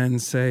 things men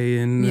say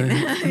in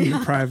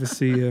the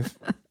privacy of...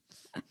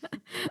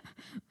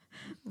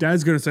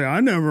 Dad's going to say,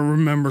 I never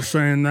remember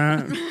saying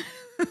that.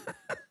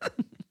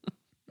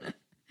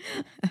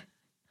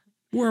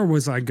 Where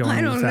was I going I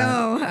with don't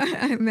know.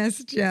 I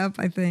messed you up,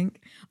 I think.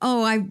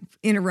 Oh, I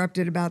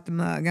interrupted about the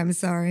mug. I'm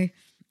sorry.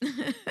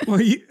 Well,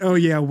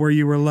 where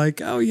you were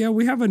like, oh yeah,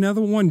 we have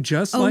another one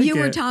just like it.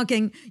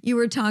 You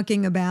were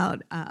talking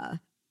about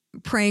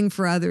praying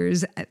for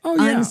others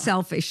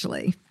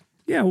unselfishly.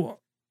 Yeah, well,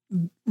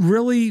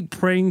 really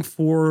praying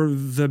for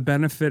the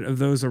benefit of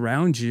those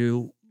around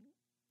you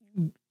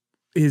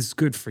is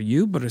good for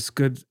you, but it's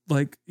good.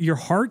 Like your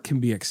heart can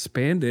be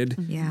expanded.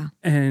 Yeah.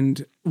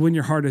 And when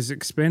your heart is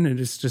expanded,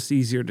 it's just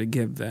easier to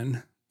give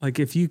then. Like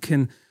if you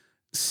can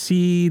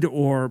seed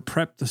or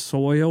prep the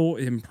soil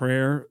in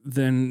prayer,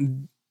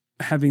 then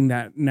having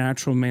that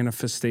natural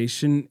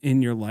manifestation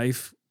in your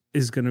life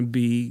is going to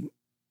be,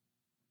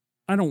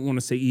 I don't want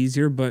to say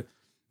easier, but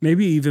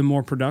maybe even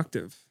more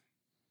productive.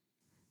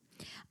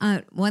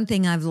 One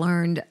thing I've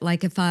learned,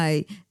 like if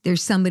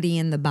there's somebody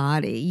in the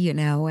body,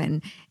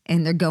 and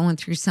they're going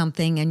through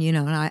something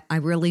and, I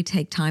really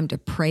take time to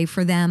pray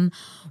for them.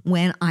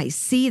 When I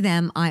see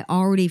them, I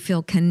already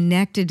feel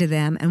connected to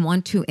them and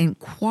want to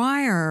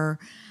inquire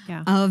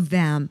of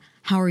them.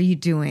 How are you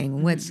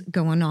doing? What's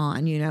going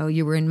on?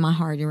 You were in my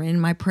heart, you were in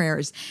my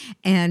prayers.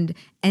 And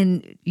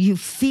you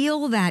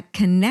feel that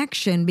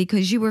connection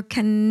because you were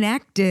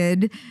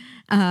connected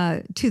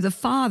to the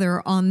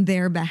Father on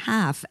their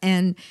behalf.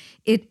 And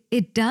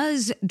it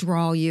does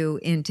draw you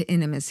into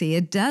intimacy.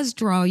 It does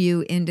draw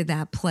you into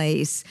that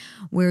place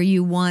where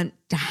you want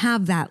to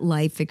have that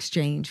life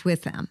exchange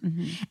with them.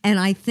 Mm-hmm. And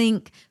I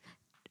think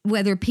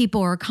whether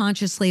people are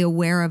consciously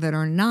aware of it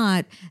or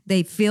not,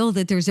 they feel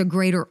that there's a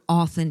greater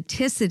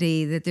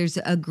authenticity, that there's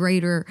a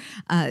greater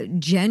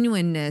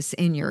genuineness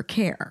in your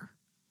care.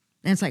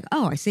 And it's like,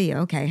 oh, I see you.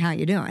 Okay, how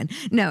you doing?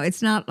 No,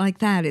 it's not like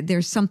that.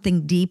 There's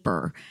something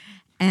deeper.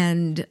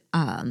 And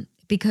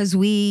because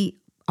we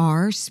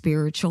are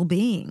spiritual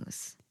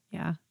beings.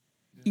 Yeah.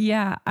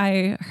 Yeah.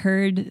 I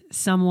heard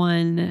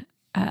someone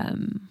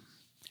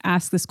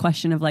ask this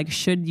question of like,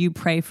 should you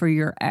pray for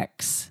your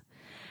ex?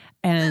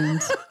 And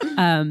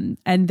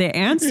the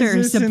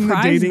answer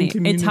surprised me.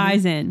 Community? It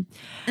ties in.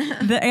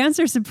 The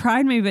answer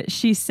surprised me, but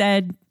she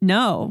said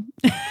no.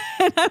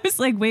 And I was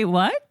like, wait,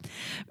 what?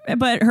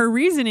 But her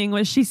reasoning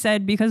was, she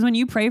said, because when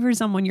you pray for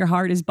someone, your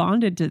heart is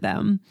bonded to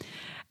them.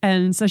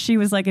 And so she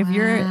was like, if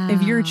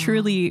you're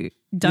truly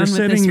done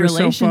with this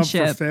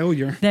relationship,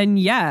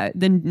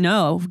 then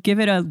no,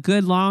 give it a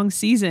good long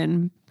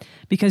season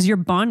because you're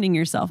bonding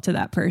yourself to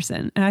that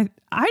person. And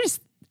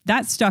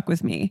that stuck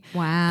with me.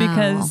 Wow.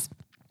 Because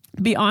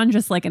beyond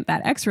just like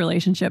that ex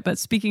relationship, but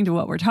speaking to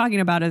what we're talking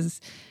about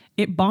is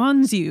it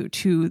bonds you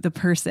to the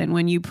person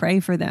when you pray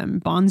for them,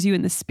 bonds you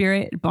in the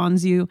spirit, it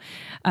bonds you.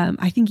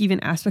 I think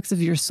even aspects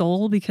of your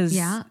soul, because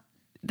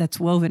that's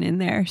woven in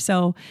there.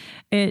 So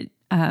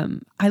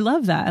I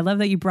love that. I love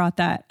that you brought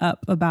that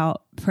up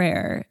about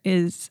prayer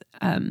it's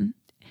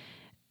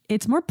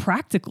more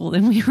practical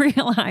than we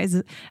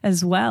realize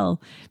as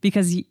well,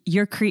 because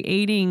you're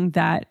creating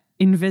that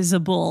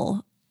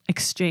invisible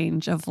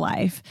exchange of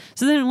life.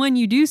 So then when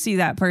you do see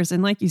that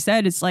person, like you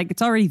said, it's like,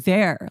 it's already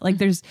there. Like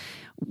there's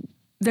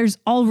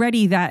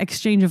already that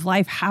exchange of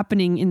life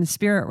happening in the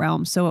spirit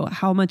realm. So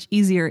how much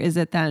easier is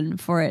it then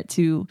for it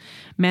to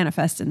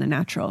manifest in the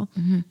natural?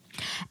 Mm-hmm.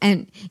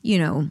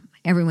 And,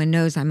 everyone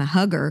knows I'm a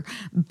hugger,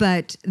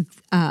 but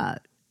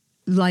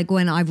like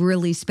when I've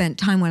really spent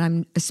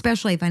time,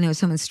 especially if I know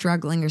someone's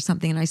struggling or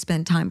something and I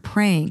spend time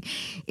praying,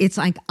 it's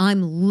like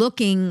I'm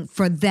looking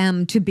for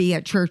them to be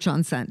at church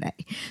on Sunday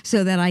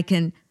so that I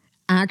can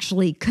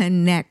actually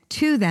connect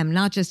to them,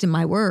 not just in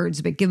my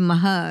words, but give them a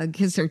hug,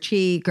 kiss their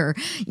cheek, or,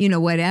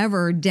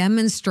 whatever,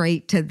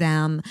 demonstrate to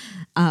them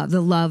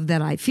the love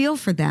that I feel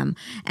for them.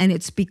 And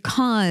it's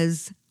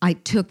because I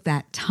took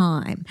that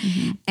time.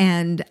 Mm-hmm.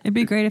 And it'd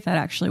be great if that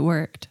actually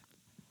worked.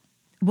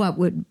 What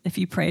would, if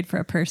you prayed for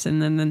a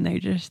person and then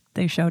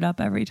they showed up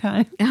every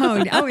time?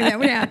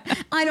 Yeah.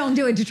 I don't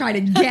do it to try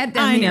to get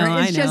them here.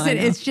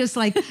 It's just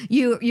like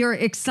you're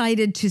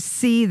excited to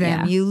see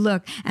them. Yeah. You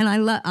look, and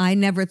I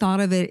never thought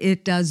of it.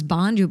 It does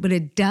bond you, but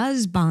it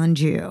does bond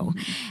you.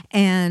 Mm-hmm.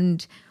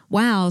 And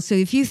wow. So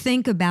if you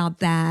think about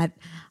that,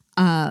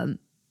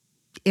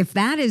 if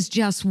that is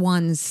just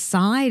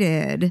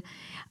one-sided,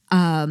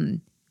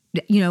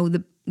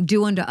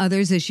 do unto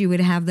others as you would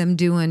have them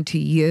do unto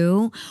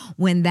you,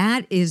 when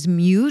that is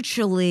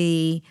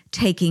mutually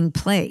taking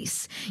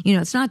place.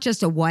 It's not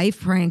just a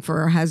wife praying for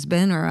her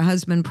husband or a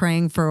husband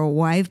praying for a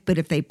wife, but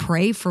if they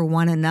pray for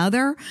one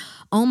another,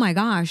 oh my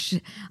gosh,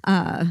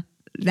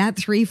 that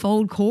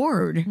threefold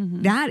cord,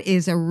 that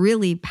is a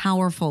really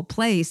powerful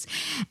place.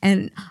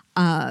 And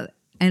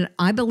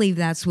I believe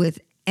that's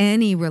with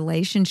any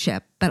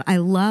relationship. But I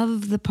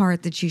love the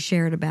part that you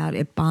shared about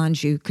it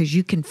bonds you, because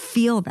you can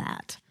feel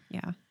that.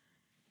 Yeah.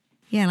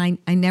 Yeah, and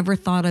I never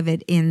thought of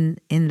it in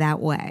that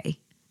way,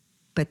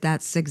 but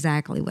that's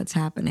exactly what's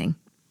happening.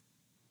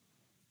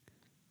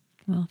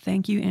 Well,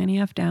 thank you, Annie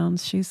F.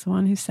 Downs. She's the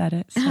one who said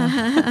it.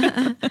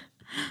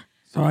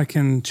 So I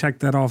can check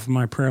that off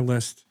my prayer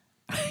list.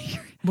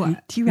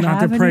 What? Do you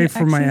not have to pray any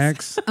for my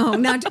exes? ex. Oh,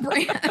 not to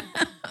pray.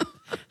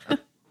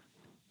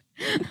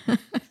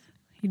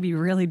 He'd be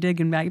really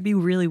digging back. It'd be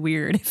really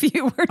weird if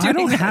you were doing I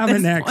don't that have at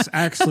an this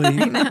ex, point.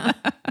 actually.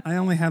 I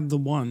only have the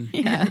one.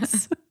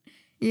 Yes.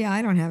 Yeah,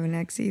 I don't have an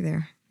ex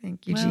either.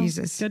 Thank you, Well,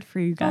 Jesus. Good for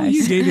you Oh, guys.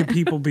 you dated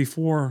people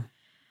before.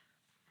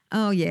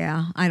 Oh,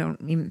 yeah. I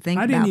don't even think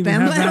I didn't about even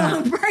them, have let that.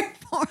 alone pray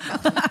for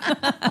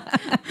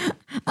them.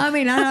 I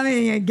mean, I don't have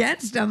anything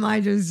against them.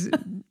 I just...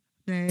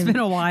 It's been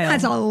a while.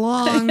 That's a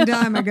long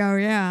time ago,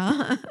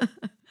 yeah.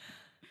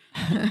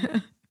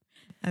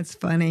 That's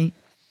funny.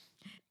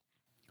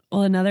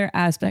 Well, another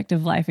aspect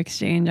of Life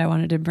Exchange I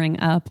wanted to bring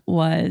up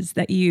was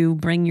that you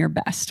bring your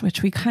best,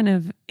 which we kind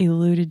of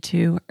alluded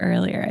to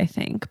earlier, I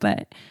think,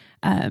 but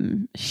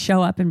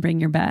show up and bring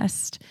your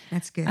best.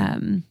 That's good.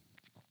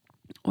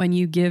 When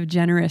you give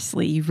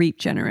generously, you reap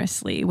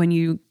generously. When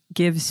you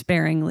give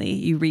sparingly,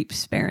 you reap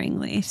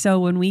sparingly. So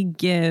when we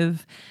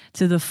give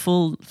to the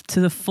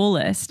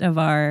fullest of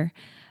our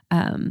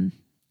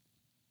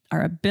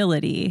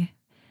ability,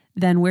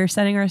 then we're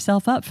setting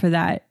ourselves up for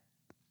that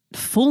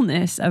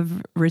fullness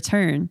of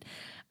return.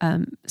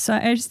 So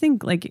I just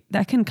think like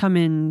that can come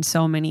in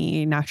so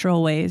many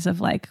natural ways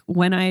of like,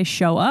 when I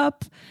show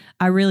up,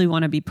 I really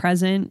want to be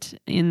present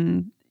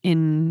in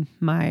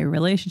my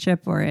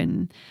relationship or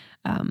in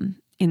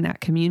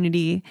that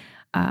community.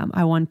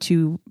 I want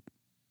to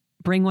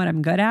bring what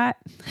I'm good at,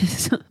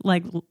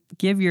 like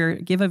give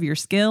of your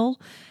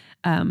skill.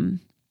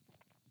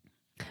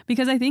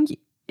 Because I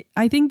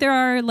think there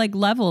are like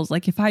levels.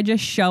 Like if I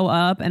just show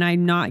up and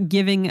I'm not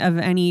giving of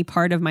any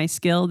part of my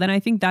skill, then I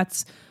think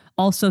that's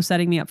also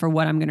setting me up for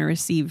what I'm going to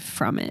receive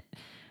from it.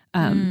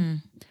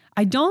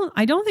 I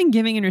don't think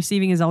giving and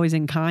receiving is always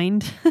in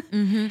kind.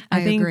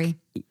 I think, agree.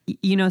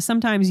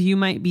 Sometimes you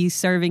might be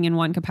serving in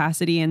one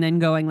capacity and then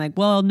going like,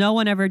 well, no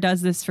one ever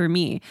does this for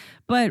me.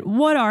 But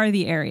what are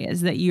the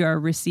areas that you are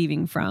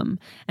receiving from?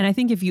 And I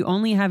think if you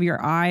only have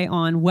your eye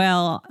on,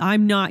 well,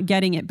 I'm not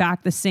getting it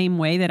back the same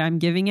way that I'm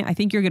giving it, I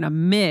think you're going to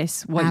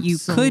miss what you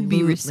could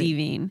be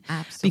receiving.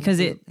 Absolutely. Because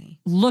it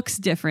looks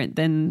different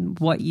than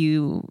what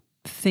you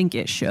think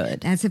it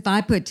should. That's if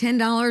I put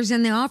 $10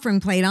 in the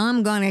offering plate,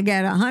 I'm going to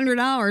get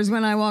 $100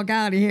 when I walk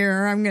out of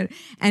here.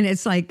 And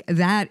it's like,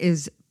 that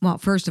is, well,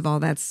 first of all,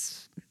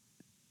 that's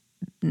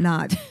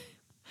not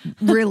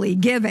really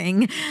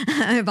giving.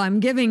 If I'm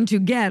giving to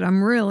get,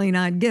 I'm really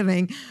not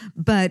giving.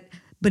 But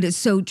it's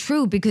so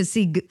true, because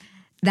see,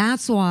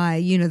 that's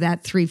why,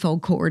 that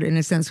threefold cord, in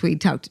a sense, we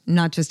talked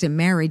not just in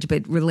marriage,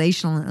 but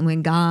relational, and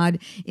when God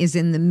is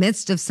in the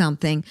midst of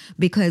something,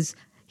 because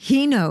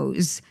he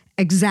knows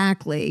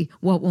exactly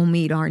what will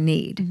meet our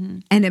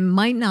need. And it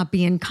might not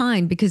be in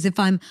kind, because if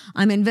I'm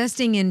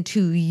investing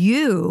into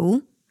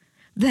you,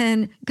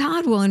 then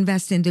God will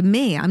invest into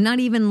me. I'm not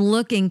even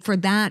looking for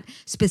that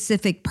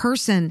specific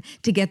person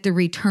to get the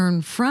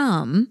return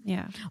from,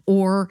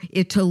 or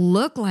it to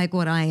look like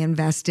what I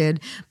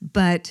invested,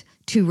 but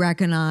to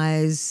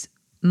recognize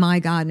my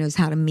God knows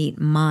how to meet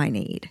my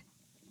need.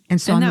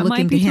 And so I'm looking to him.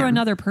 That might be through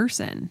another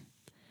person.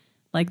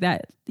 Like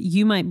that,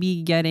 you might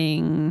be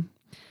getting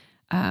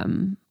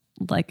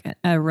like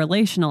a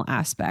relational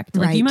aspect.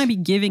 Like you might be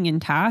giving in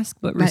task,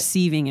 but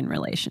receiving in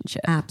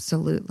relationship.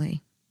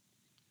 Absolutely.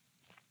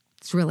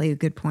 It's really a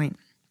good point.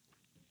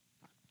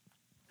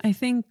 I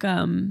think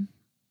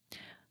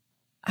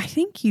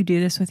you do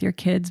this with your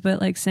kids, but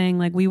like saying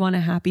like, we want a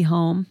happy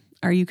home.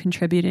 Are you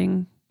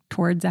contributing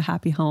towards a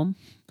happy home?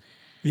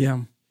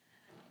 Yeah.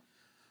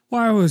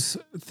 Well, I was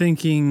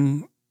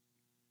thinking,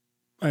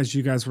 as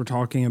you guys were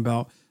talking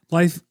about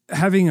life,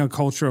 having a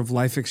culture of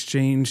life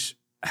exchange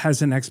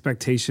has an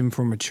expectation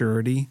for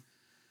maturity.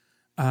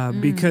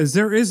 Because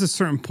there is a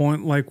certain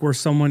point like where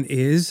someone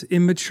is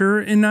immature,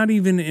 and not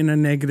even in a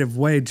negative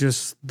way,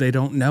 just they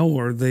don't know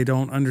or they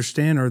don't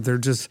understand, or they're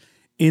just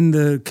in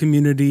the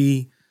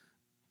community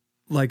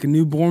like a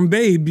newborn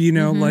babe,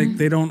 like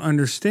they don't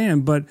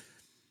understand. But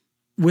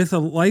with a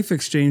life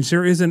exchange,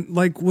 there isn't,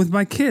 like with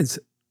my kids,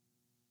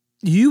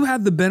 you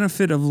have the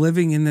benefit of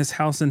living in this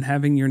house and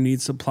having your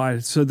needs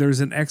supplied. So there's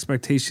an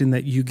expectation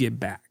that you get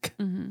back.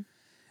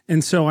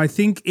 And so I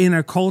think in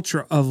a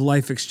culture of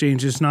life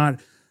exchange, it's not,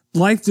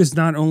 life does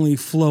not only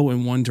flow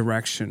in one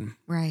direction.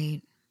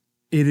 Right.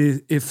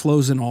 It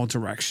flows in all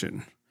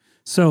direction.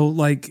 So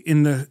like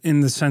in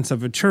the sense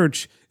of a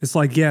church, it's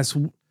like, yes,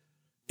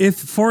 if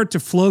for it to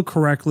flow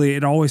correctly,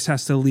 it always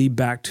has to lead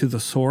back to the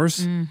source.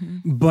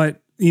 Mm-hmm.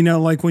 But,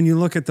 like when you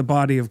look at the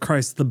body of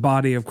Christ,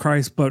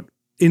 but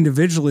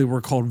individually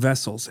we're called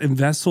vessels, and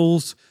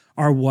vessels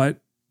are what?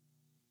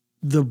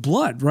 The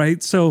blood,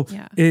 right? So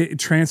it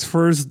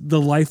transfers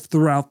the life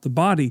throughout the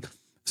body.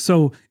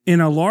 So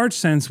in a large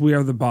sense, we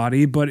are the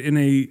body, but in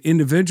a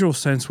individual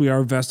sense, we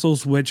are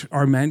vessels which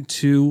are meant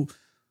to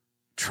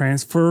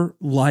transfer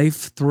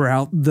life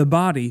throughout the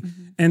body.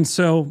 Mm-hmm. And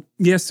so,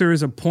 yes, there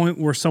is a point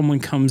where someone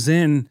comes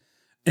in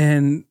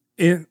and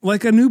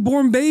like a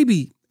newborn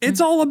baby, it's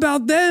all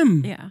about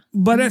them. Yeah.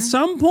 But at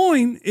some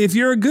point, if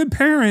you're a good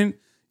parent,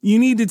 you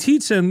need to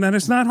teach them that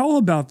it's not all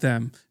about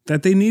them,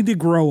 that they need to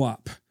grow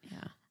up.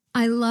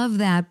 I love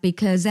that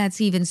because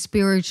that's even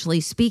spiritually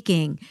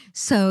speaking.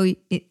 So,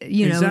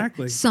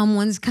 exactly.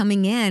 Someone's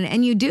coming in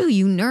and you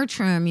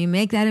nurture them, you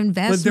make that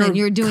investment.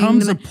 But there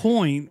comes a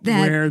point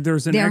where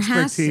there's an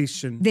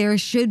expectation. There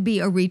should be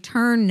a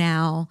return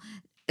now,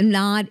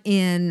 not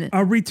in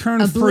a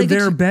return for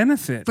their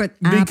benefit.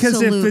 Because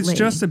if it's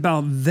just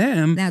about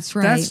them, that's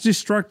right. That's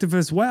destructive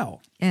as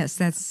well. Yes,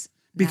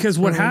 because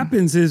what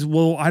happens is,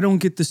 well, I don't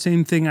get the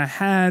same thing I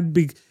had,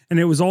 and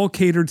it was all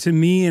catered to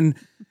me,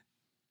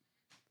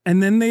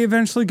 and then they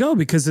eventually go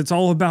because it's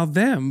all about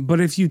them.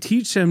 But if you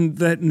teach them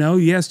that, no,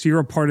 yes, you're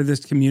a part of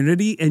this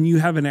community and you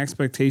have an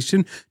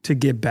expectation to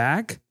get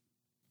back.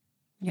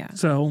 Yeah.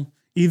 So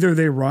either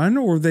they run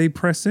or they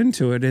press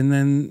into it.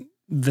 And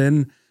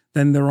then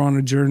they're on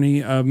a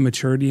journey of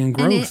maturity and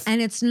growth.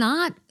 And it's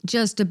not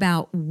just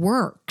about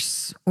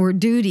works or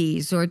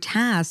duties or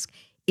tasks.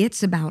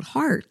 It's about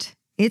heart.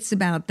 It's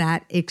about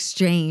that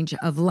exchange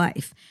of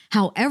life.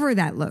 However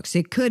that looks,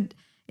 it could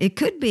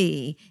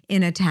be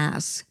in a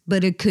task,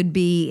 but it could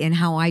be in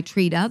how I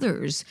treat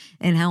others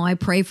and how I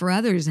pray for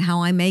others,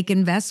 how I make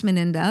investment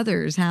into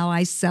others, how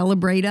I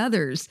celebrate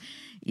others.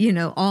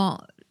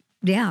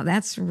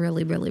 That's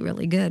really, really,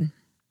 really good.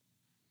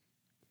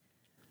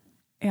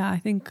 Yeah, I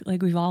think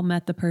like we've all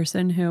met the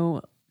person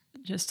who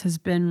just has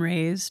been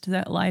raised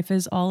that life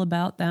is all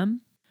about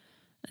them.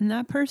 And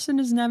that person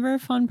is never a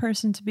fun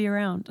person to be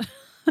around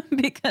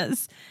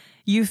because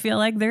you feel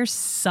like they're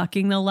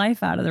sucking the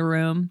life out of the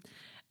room.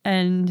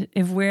 And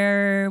if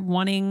we're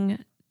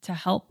wanting to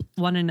help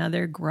one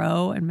another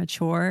grow and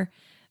mature,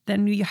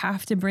 then you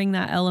have to bring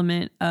that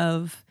element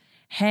of,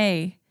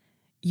 hey,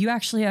 you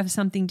actually have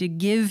something to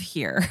give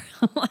here.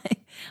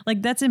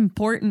 like that's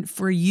important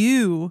for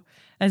you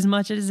as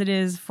much as it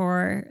is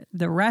for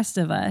the rest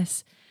of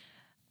us.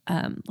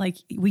 Like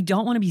we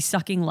don't want to be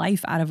sucking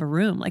life out of a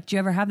room. Like, do you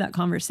ever have that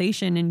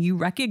conversation and you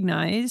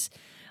recognize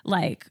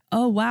like,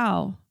 oh,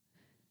 wow,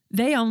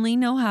 they only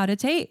know how to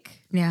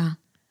take. Yeah.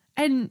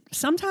 And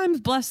sometimes,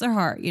 bless their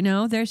heart,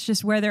 there's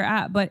just where they're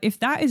at. But if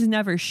that is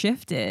never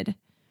shifted,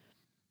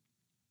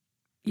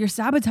 you're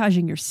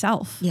sabotaging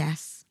yourself.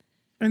 Yes.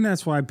 And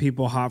that's why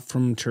people hop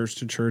from church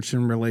to church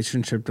and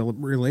relationship to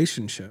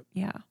relationship.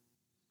 Yeah.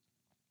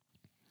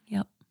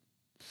 Yep.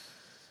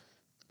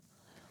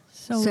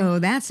 So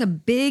that's a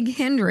big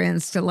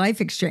hindrance to life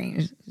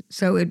exchange.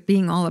 So it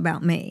being all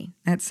about me,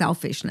 that's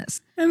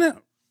selfishness. And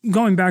that,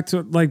 going back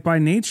to like by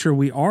nature,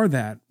 we are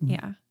that.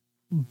 Yeah.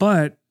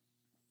 But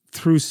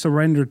through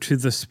surrender to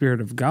the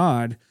Spirit of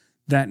God,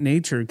 that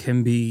nature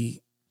can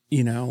be,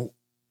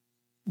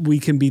 we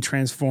can be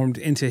transformed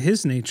into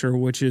his nature,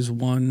 which is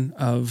one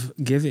of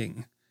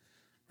giving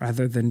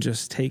rather than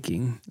just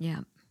taking.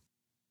 Yeah.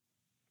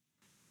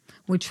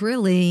 Which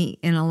really,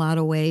 in a lot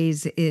of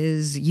ways,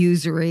 is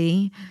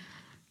usury,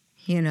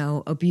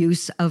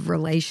 abuse of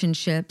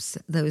relationships,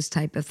 those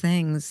type of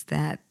things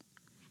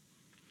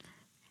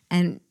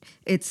and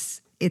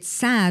it's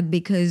sad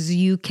because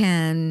you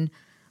can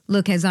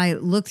look, as I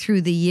look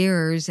through the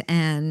years,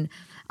 and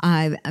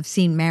I've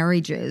seen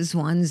marriages,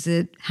 ones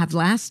that have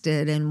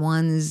lasted and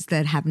ones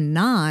that have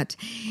not,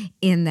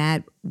 in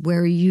that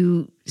where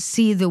you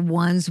see the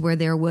ones where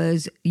there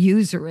was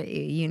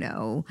usury,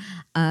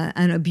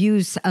 an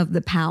abuse of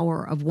the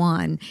power of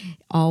one.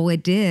 All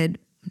it did,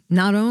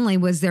 not only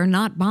was there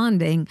not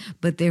bonding,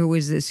 but there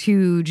was this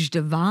huge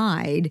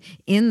divide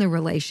in the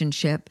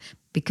relationship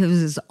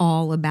because it's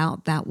all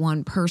about that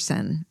one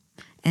person.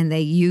 And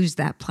they used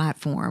that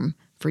platform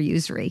for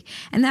usury.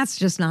 And that's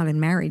just not in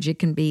marriage. It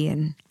can be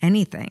in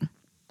anything,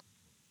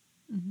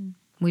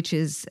 which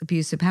is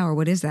abuse of power.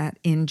 What is that?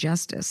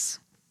 Injustice.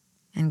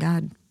 And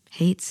God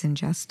hates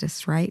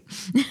injustice, right?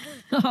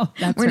 Oh,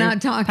 that's We're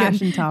not talking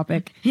passion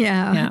topic.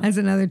 Yeah, that's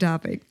another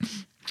topic.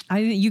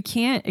 You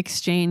can't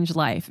exchange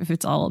life if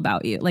it's all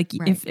about you. Like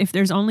Right. if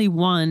there's only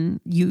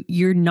one,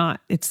 you're not,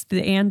 it's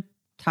the anti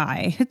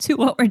to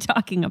what we're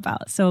talking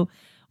about. So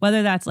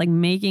whether that's like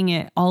making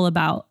it all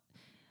about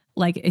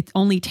like it's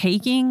only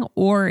taking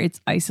or it's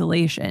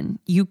isolation,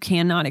 you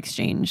cannot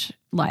exchange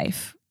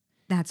life.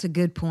 That's a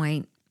good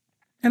point.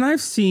 And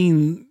I've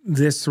seen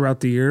this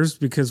throughout the years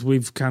because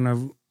we've kind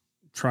of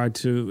tried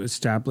to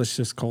establish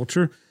this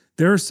culture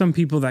there are some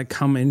people that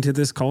come into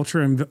this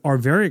culture and are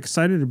very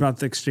excited about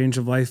the exchange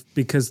of life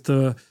because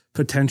the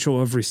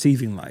potential of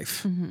receiving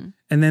life. Mm-hmm.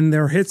 And then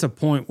there hits a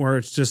point where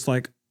it's just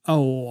like,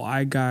 oh,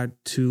 I got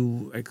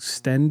to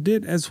extend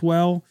it as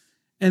well.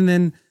 And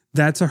then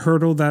that's a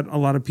hurdle that a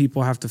lot of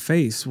people have to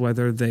face,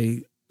 whether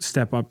they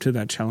step up to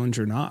that challenge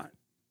or not.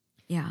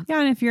 Yeah. Yeah.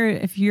 And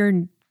if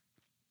you're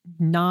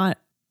not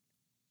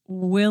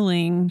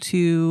willing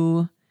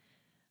to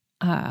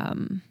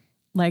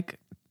like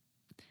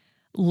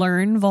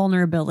learn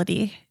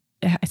vulnerability,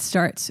 it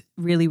starts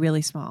really,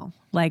 really small.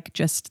 Like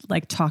just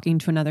like talking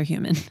to another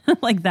human,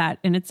 like that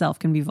in itself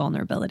can be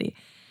vulnerability.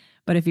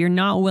 But if you're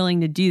not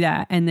willing to do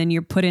that, and then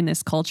you're put in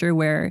this culture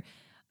where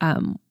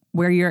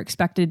you're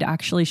expected to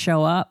actually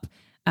show up,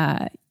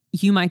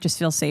 you might just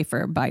feel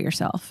safer by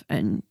yourself.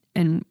 And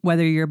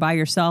whether you're by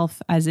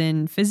yourself as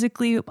in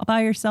physically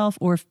by yourself,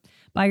 or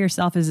by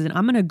yourself as in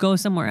I'm going to go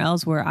somewhere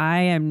else where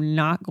I am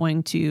not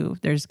going to,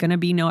 there's going to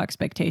be no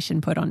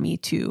expectation put on me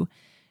to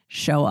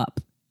show up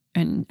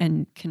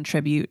and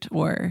contribute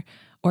or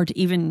to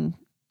even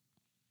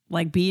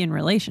like be in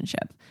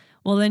relationship.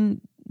 Well,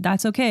 then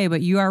that's okay, but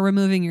you are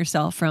removing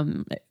yourself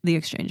from the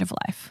exchange of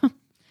life.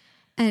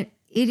 And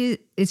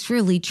it's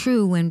really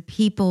true when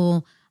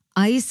people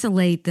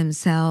isolate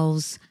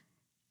themselves.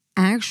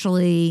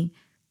 Actually,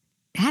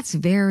 that's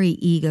very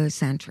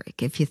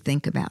egocentric if you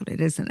think about it,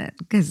 isn't it?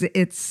 Because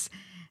it's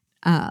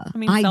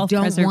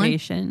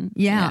self-preservation.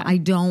 I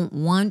don't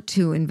want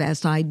to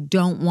invest. I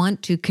don't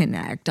want to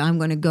connect. I'm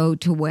going to go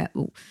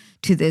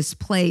to this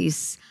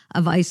place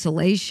of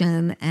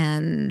isolation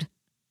and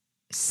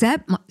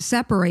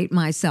separate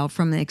myself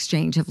from the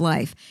exchange of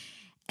life.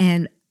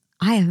 And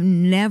I have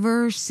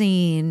never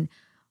seen,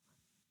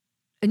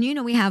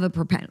 and we have a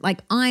propensity, like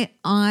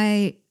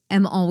I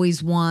am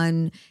always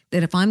one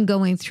that if I'm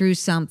going through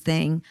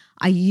something,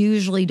 I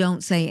usually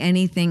don't say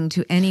anything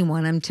to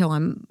anyone until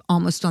I'm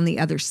almost on the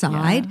other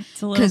side,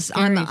 because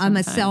I'm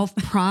a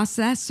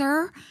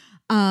self-processor.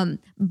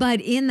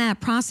 But in that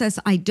process,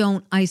 I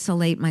don't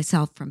isolate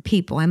myself from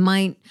people. I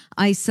might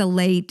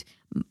isolate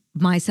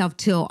myself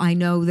till I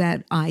know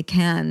that I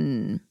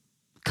can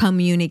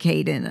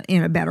communicate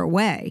in a better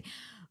way.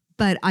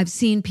 But I've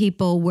seen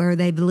people where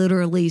they've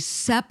literally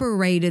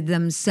separated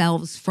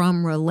themselves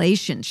from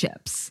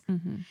relationships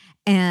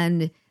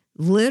and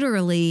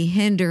literally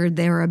hindered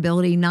their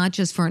ability, not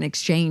just for an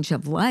exchange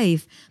of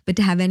life, but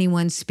to have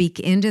anyone speak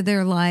into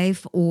their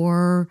life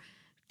or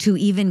to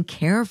even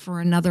care for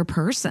another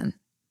person.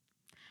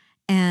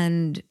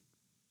 And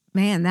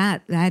man,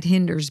 that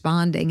hinders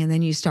bonding. And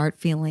then you start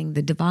feeling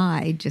the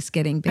divide just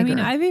getting bigger. I mean,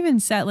 I've even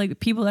said, like,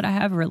 people that I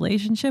have a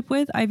relationship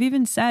with, I've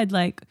even said,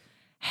 like,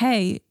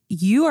 hey,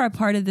 you are a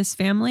part of this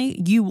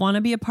family. You want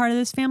to be a part of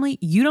this family.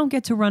 You don't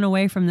get to run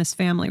away from this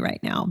family right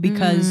now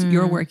because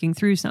you're working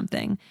through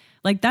something.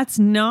 Like, that's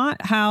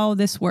not how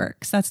this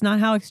works. That's not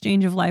how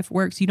exchange of life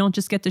works. You don't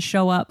just get to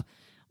show up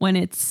when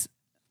it's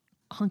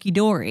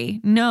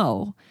hunky-dory.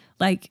 No,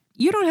 like,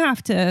 you don't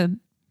have to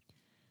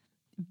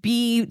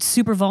be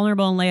super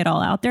vulnerable and lay it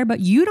all out there,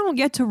 but you don't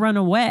get to run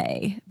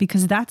away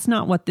because that's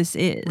not what this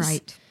is.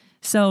 Right.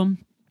 So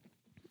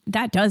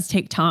that does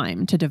take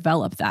time to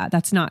develop that.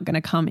 That's not going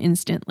to come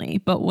instantly.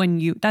 But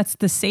that's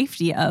the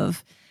safety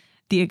of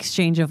the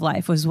exchange of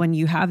life, was when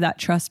you have that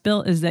trust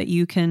built, is that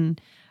you can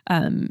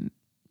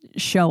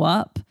show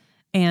up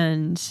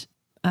and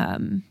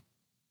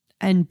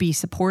be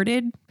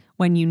supported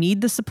when you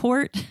need the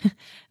support.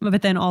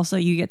 But then also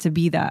you get to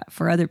be that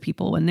for other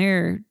people when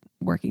they're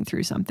working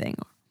through something.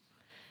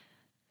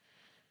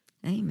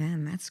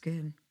 Amen. That's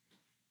good.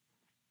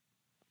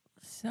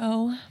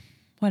 So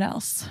what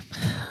else?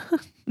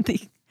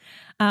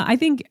 I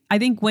think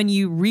when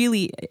you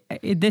really,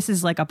 this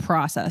is like a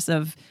process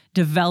of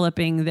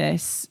developing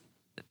this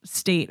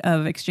state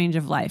of exchange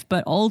of life,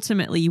 but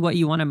ultimately what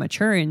you want to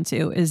mature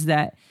into is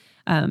that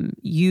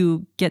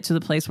you get to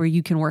the place where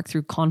you can work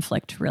through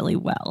conflict really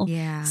well.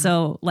 Yeah.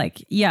 So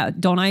like,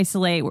 don't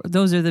isolate.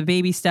 Those are the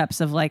baby steps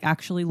of like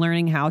actually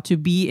learning how to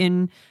be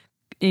in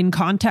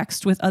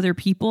context with other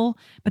people.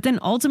 But then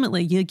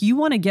ultimately, you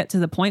want to get to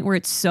the point where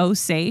it's so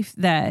safe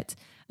that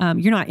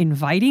you're not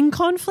inviting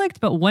conflict,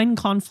 but when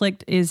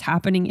conflict is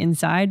happening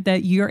inside,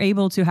 that you're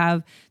able to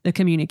have the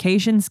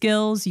communication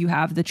skills, you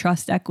have the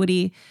trust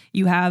equity,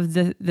 you have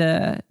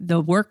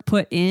the work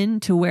put in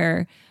to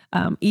where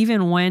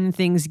even when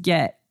things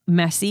get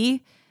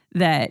messy,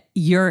 that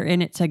you're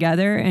in it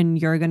together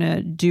and you're going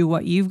to do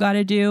what you've got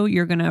to do.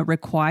 You're going to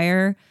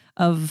require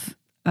of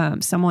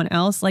someone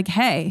else, like,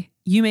 hey,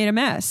 you made a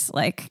mess.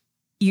 Like,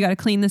 you got to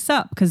clean this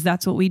up because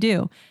that's what we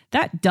do.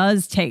 That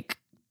does take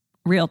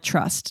real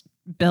trust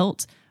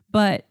built,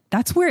 but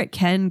that's where it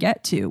can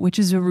get to, which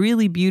is a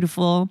really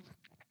beautiful,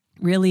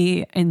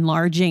 really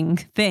enlarging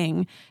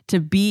thing, to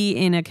be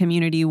in a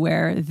community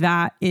where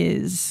that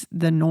is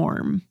the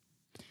norm.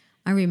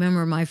 I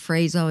remember my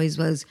phrase always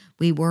was,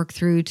 we work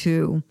through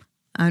to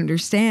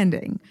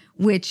understanding,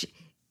 which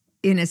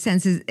in a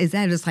sense is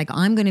that it's like,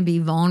 I'm going to be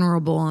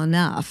vulnerable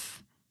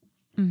enough,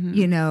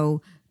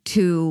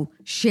 to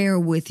share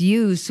with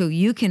you so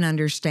you can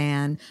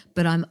understand,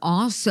 but I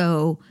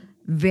also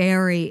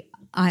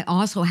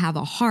have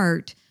a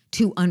heart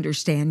to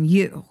understand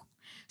you.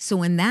 So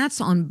when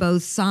that's on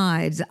both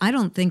sides, I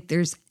don't think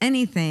there's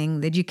anything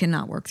that you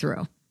cannot work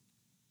through.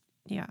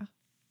 Yeah.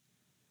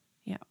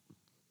 Yeah.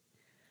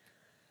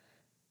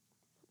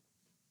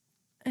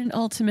 And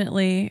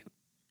ultimately,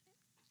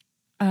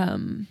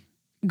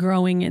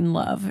 growing in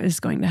love is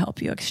going to help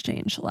you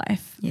exchange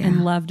life. Yeah.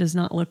 And love does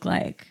not look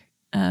like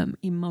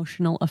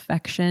emotional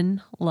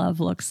affection. Love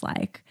looks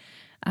like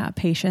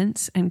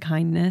patience and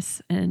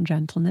kindness and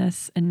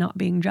gentleness and not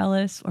being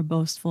jealous or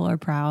boastful or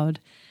proud.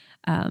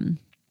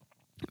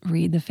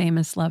 Read the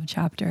famous love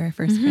chapter,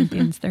 1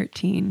 Corinthians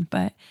 13.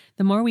 But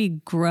the more we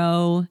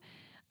grow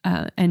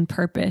and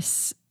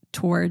purpose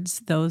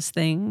towards those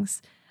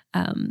things,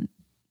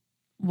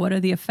 what are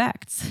the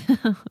effects?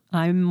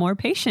 I'm more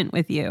patient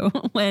with you.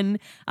 When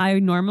I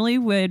normally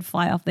would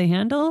fly off the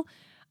handle,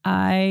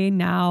 I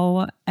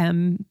now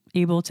am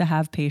able to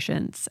have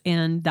patience,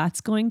 and that's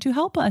going to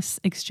help us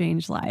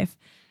exchange life.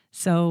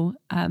 So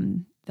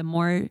the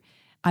more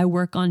I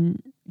work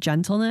on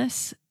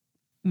gentleness,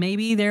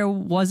 maybe there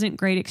wasn't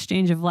great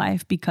exchange of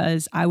life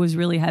because I was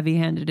really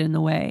heavy-handed in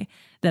the way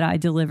that I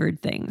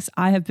delivered things.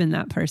 I have been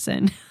that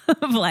person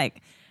of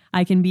like,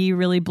 I can be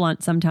really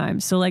blunt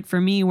sometimes. So like for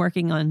me,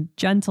 working on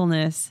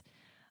gentleness,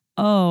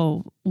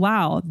 oh,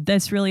 wow,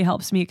 this really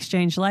helps me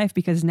exchange life,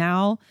 because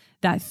now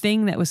that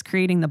thing that was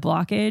creating the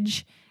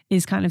blockage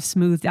is kind of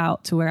smoothed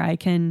out to where I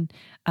can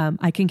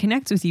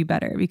connect with you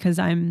better, because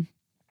I'm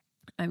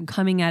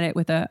coming at it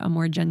with a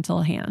more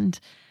gentle hand.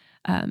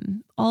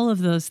 All of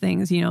those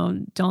things,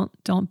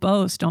 don't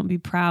boast, don't be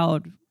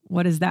proud.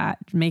 What is that?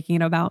 Making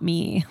it about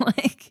me.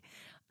 Like,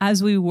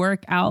 as we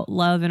work out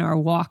love in our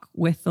walk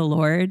with the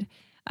Lord,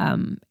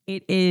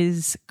 it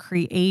is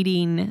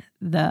creating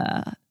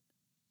the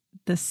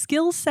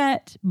skill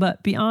set,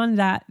 but beyond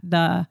that,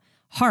 the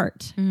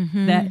heart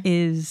that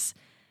is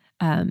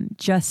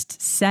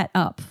just set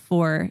up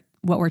for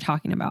what we're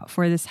talking about,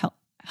 for this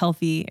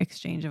healthy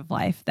exchange of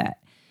life that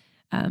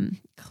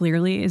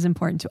clearly is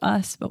important to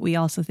us, but we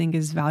also think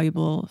is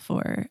valuable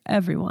for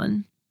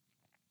everyone.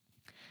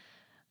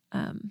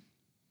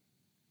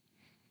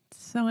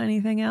 So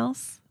anything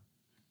else?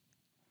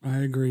 I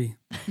agree.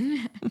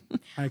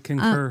 I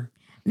concur.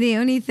 The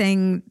only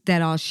thing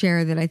that I'll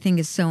share that I think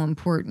is so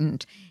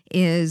important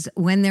is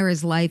when there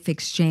is life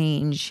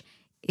exchange,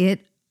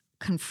 it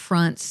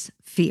confronts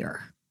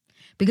fear.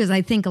 Because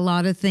I think a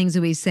lot of things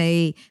that we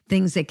say,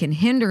 things that can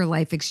hinder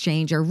life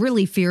exchange, are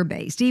really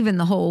fear-based. Even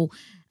the whole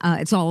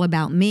it's all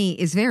about me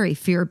is very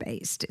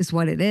fear-based, is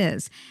what it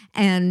is.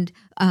 And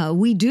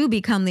we do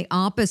become the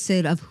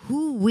opposite of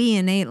who we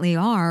innately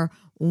are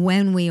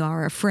when we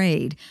are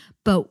afraid.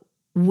 But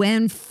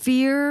when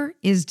fear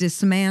is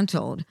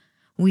dismantled,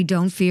 we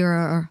don't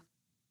fear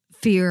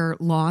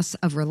loss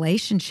of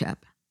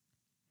relationship.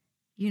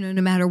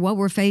 No matter what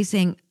we're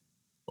facing,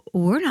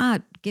 we're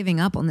not giving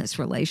up on this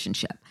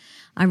relationship.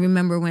 I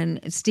remember when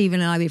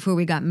Stephen and I, before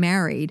we got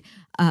married,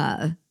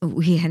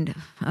 we had,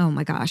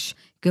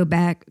 go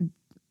back.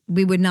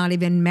 We would not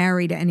even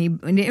marry to any.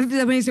 If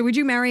somebody said, "Would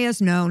you marry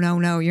us?" No,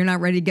 you're not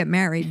ready to get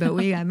married. But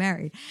we got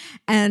married,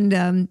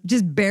 and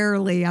just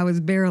barely. I was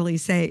barely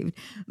saved,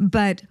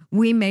 but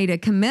we made a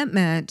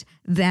commitment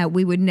that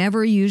we would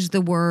never use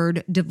the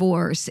word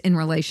divorce in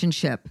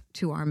relationship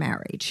to our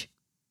marriage,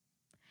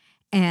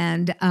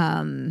 and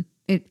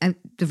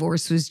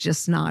divorce was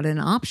just not an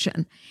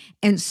option.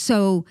 And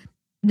so,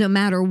 no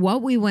matter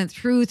what we went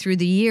through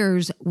the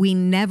years, we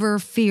never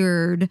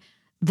feared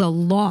the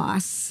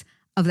loss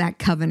of that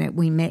covenant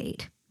we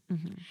made.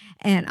 Mm-hmm.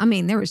 And I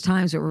mean, there was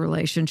times where a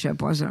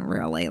relationship wasn't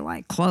really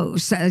like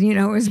close, it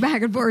was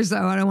back and forth. So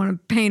I don't want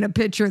to paint a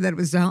picture that it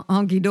was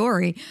honky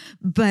dory,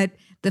 but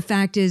the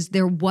fact is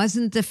there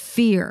wasn't the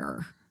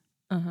fear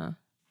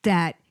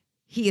that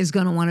he is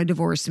going to want to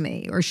divorce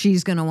me or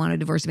she's going to want to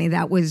divorce me.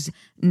 That was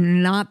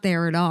not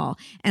there at all.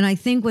 And I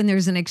think when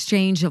there's an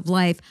exchange of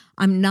life,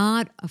 I'm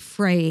not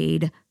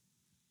afraid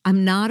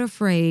I'm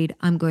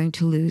going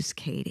to lose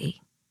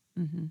Katie.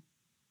 Mm-hmm.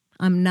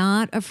 I'm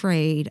not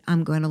afraid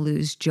I'm going to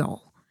lose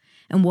Joel.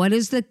 And what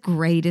is the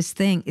greatest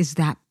thing is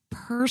that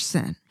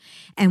person.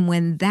 And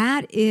when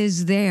that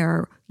is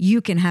there, you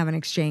can have an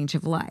exchange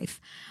of life.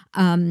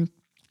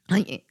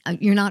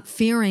 You're not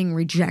fearing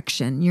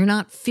rejection. You're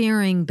not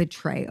fearing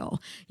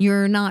betrayal.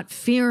 You're not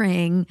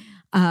fearing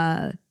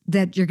that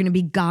you're going to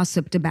be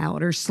gossiped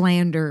about or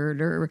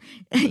slandered or,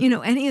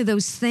 any of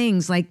those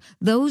things. Like,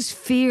 those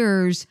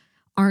fears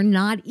are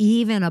not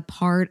even a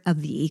part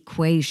of the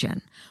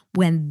equation.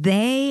 When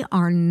they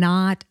are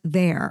not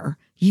there,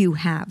 you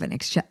have an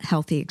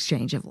healthy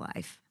exchange of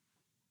life.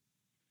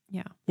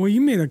 Yeah. Well,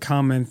 you made a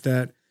comment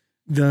that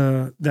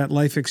that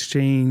life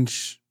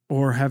exchange,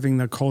 or having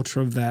the culture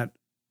of that,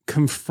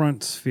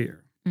 confronts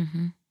fear.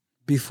 Mm-hmm.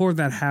 Before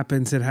that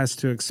happens, it has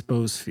to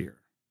expose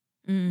fear.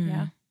 Mm.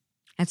 Yeah.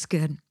 That's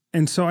good.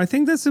 And so I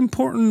think that's an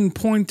important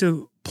point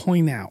to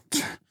point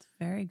out.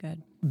 Very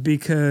good.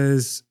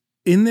 Because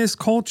in this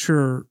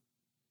culture,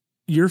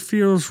 your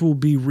fears will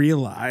be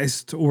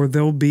realized or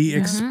they'll be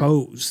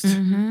exposed.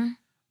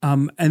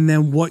 And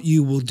then what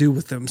you will do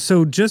with them.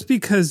 So just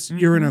because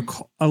you're in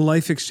a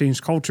life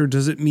exchange culture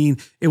doesn't mean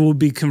it will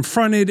be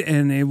confronted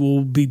and it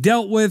will be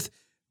dealt with.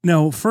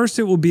 No, first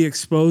it will be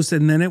exposed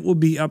and then it will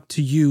be up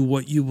to you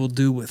what you will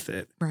do with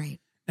it. Right.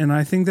 And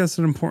I think that's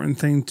an important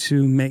thing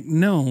to make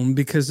known,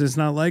 because it's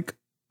not like,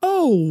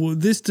 oh,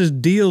 this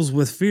just deals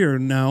with fear.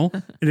 No,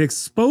 it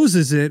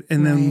exposes it.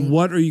 And then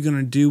what are you going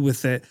to do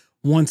with it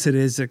once it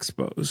is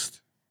exposed?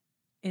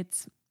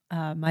 It's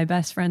my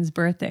best friend's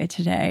birthday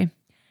today.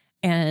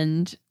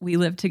 And we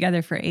lived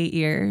together for 8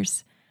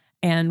 years.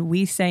 And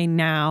we say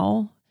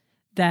now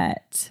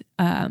that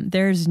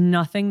there's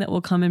nothing that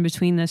will come in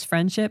between this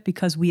friendship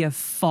because we have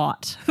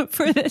fought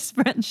for this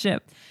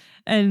friendship.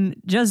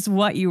 And just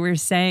what you were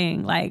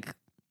saying, like,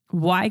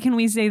 why can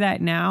we say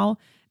that now?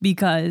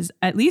 Because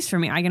at least for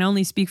me, I can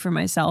only speak for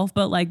myself,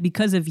 but like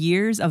because of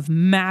years of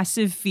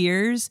massive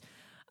fears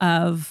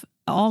of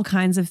all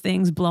kinds of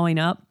things blowing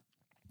up,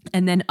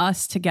 and then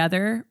us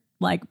together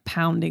like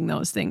pounding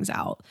those things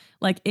out,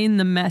 like in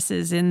the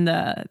messes, in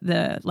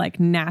the like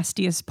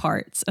nastiest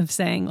parts of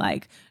saying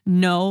like,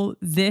 no,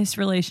 this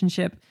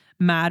relationship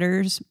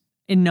matters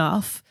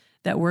enough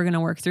that we're going to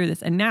work through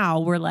this. And now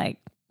we're like,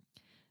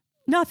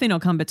 nothing will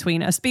come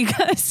between us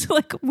because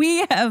like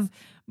we've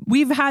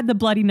had the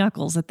bloody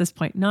knuckles at this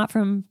point, not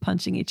from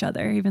punching each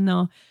other, even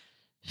though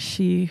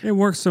it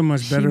works so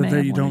much better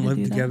that you don't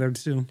live together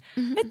too.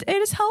 It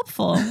is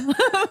helpful,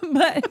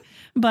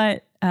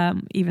 but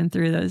even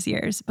through those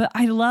years. But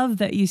I love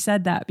that you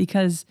said that,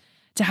 because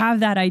to have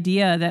that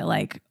idea that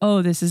like,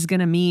 oh, this is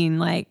gonna mean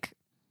like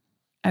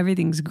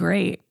everything's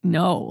great.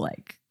 No,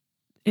 like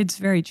it's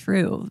very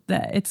true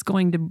that it's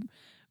going to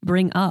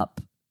bring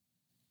up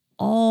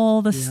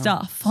all the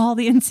stuff, all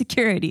the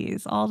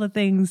insecurities, all the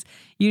things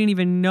you didn't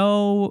even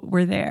know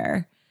were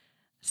there.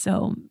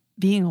 So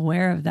being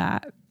aware of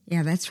that.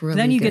 Yeah, that's really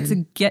then you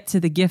good. get to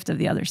the gift of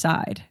the other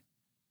side.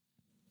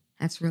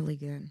 That's really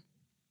good.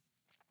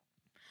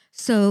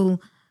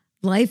 So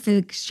life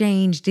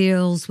exchange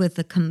deals with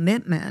the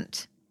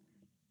commitment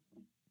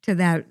to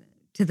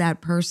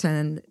that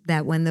person,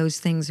 that when those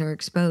things are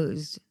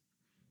exposed,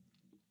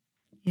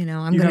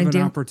 I'm going to do.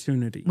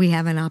 Opportunity. We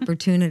have an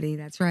opportunity.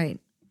 That's right.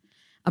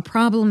 A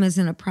problem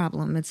isn't a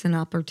problem. It's an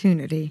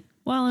opportunity.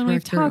 Well, and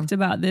we've talked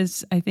about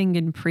this, I think,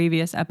 in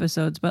previous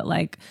episodes, but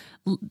like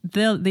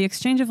the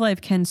exchange of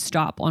life can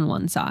stop on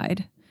one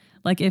side.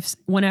 Like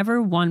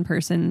whenever one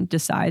person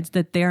decides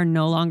that they are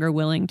no longer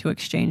willing to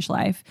exchange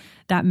life,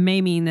 that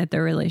may mean that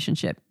their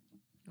relationship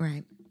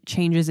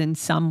changes in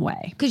some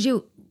way. Because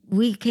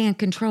we can't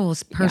control a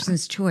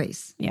person's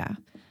choice. Yeah.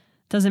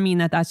 Doesn't mean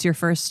that that's your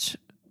first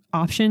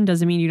option.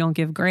 Doesn't mean you don't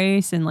give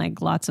grace and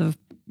like lots of,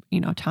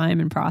 time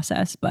and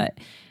process, but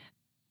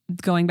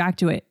going back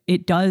to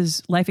it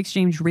does. Life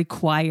exchange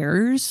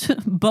requires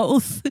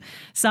both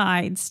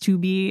sides to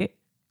be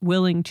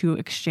willing to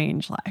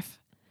exchange life.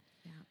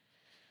 Yeah.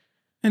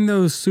 And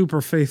those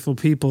super faithful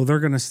people, they're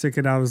going to stick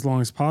it out as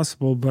long as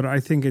possible. But I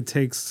think it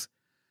takes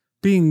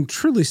being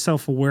truly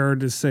self-aware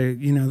to say,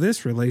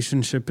 this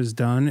relationship is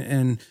done.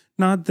 And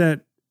not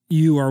that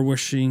you are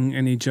wishing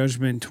any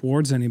judgment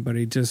towards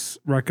anybody, just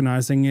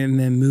recognizing it and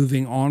then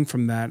moving on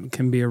from that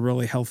can be a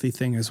really healthy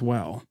thing as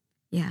well.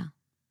 Yeah.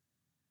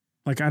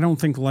 Like, I don't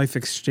think life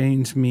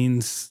exchange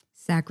means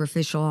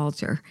sacrificial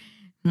altar.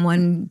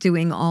 One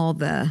doing all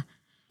the.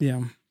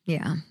 Yeah.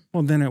 Yeah.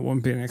 Well, then it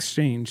won't be an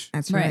exchange.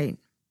 That's right.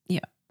 Yeah.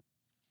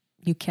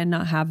 You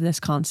cannot have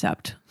this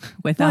concept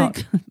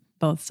without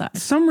both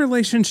sides. Some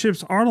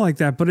relationships are like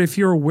that, but if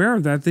you're aware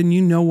of that, then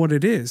you know what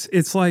it is.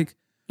 It's like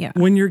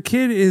when your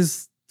kid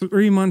is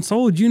 3 months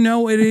old,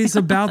 it is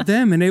about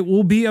them, and it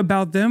will be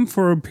about them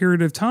for a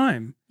period of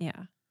time. Yeah.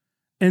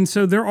 And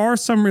so there are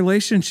some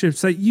relationships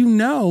that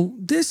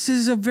this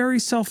is a very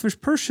selfish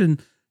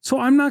person. So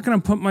I'm not going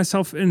to put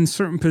myself in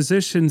certain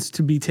positions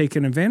to be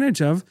taken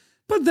advantage of.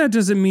 But that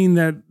doesn't mean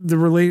that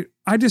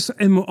I just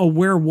am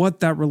aware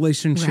what that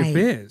relationship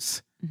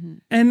is.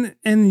 Mm-hmm.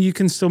 And you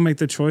can still make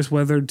the choice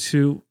whether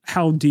to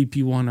how deep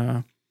you want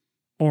to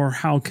or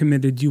how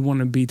committed you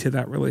want to be to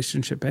that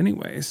relationship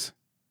anyways.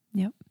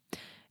 Yep.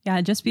 Yeah,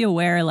 just be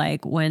aware,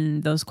 like,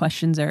 when those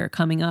questions are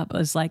coming up,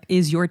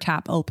 is your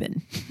tap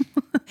open?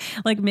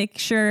 Like, make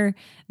sure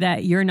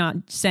that you're not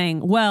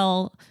saying,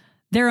 well,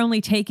 they're only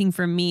taking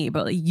from me,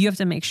 but you have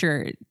to make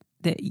sure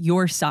that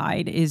your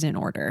side is in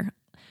order,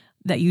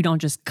 that you don't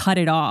just cut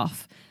it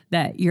off,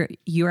 that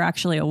you're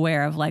actually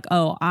aware of like,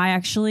 oh, I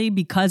actually,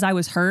 because I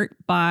was hurt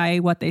by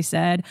what they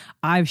said,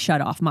 I've shut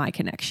off my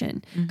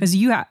connection. Because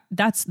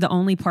that's the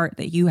only part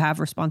that you have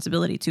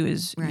responsibility to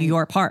is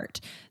your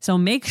part. So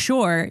make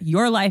sure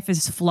your life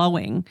is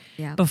flowing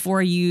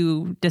before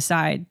you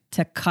decide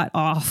to cut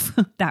off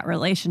that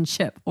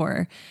relationship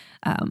or,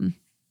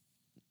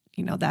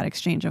 that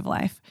exchange of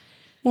life.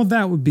 Well,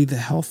 that would be the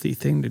healthy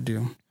thing to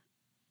do.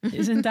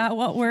 Isn't that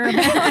what we're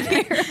about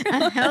here?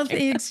 A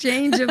healthy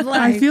exchange of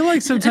life. I feel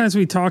like sometimes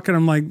we talk and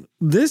I'm like,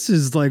 this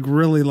is like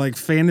really like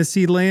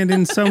fantasy land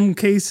in some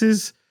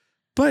cases.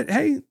 But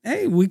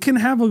hey, we can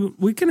have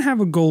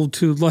a goal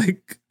to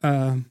like.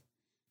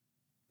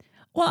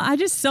 Well, I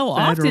just so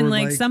often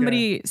like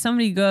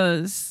somebody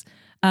goes,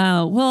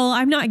 well,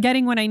 I'm not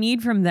getting what I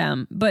need from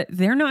them, but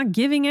they're not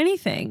giving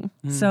anything.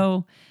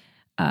 So,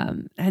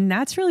 and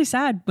that's really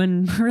sad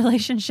when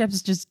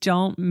relationships just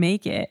don't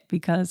make it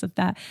because of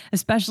that,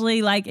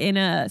 especially like in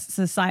a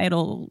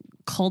societal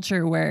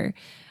culture where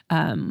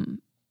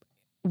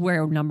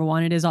number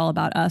one, it is all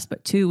about us,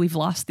 but two, we've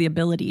lost the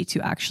ability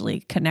to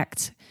actually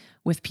connect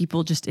with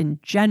people just in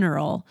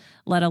general,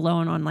 let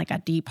alone on like a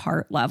deep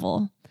heart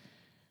level.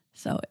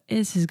 So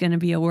this is going to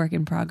be a work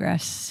in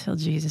progress till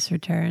Jesus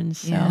returns.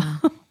 So.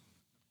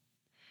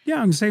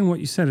 Yeah, I'm saying what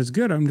you said is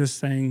good. I'm just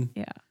saying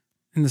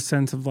in the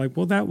sense of like,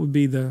 well, that would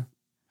be the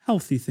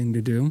healthy thing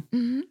to do,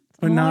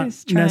 but not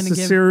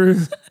necessarily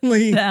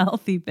the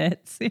healthy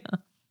bits. Yeah.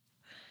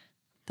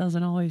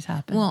 Doesn't always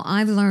happen. Well,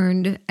 I've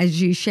learned,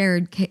 as you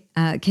shared,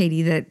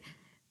 Katie, that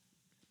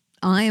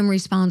I am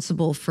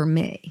responsible for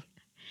me.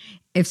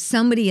 If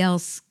somebody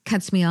else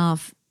cuts me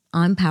off,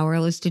 I'm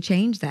powerless to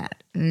change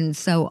that. And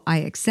so I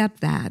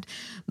accept that.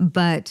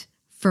 But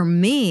for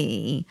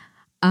me,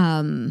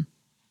 I'm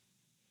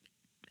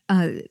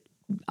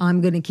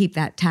going to keep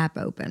that tap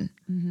open.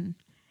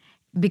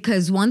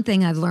 Because one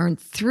thing I've learned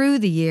through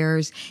the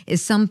years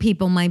is some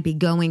people might be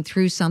going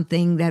through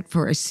something that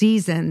for a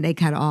season they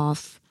cut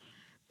off,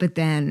 but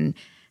then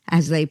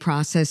as they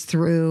process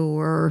through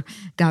or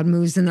God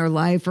moves in their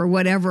life or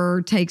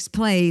whatever takes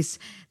place,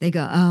 they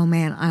go, oh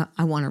man,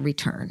 I want to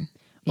return.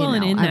 Well,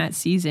 and in that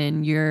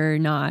season, you're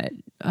not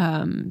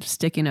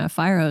sticking a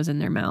fire hose in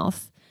their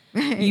mouth.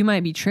 Right. You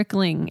might be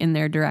trickling in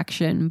their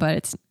direction, but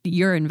it's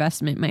your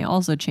investment may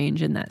also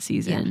change in that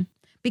season. Yeah.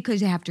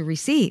 Because you have to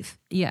receive.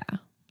 Yeah.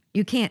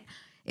 You can't,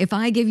 if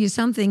I give you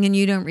something and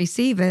you don't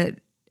receive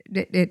it,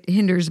 it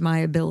hinders my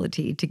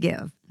ability to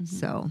give.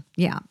 So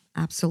yeah,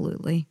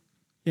 absolutely.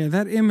 Yeah,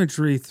 that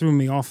imagery threw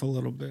me off a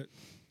little bit.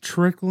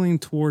 Trickling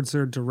towards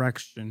their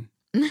direction.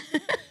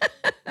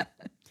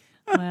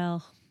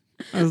 Well,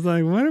 I was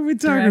like, what are we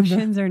talking about?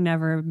 Directions are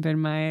never been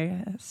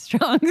my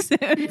strong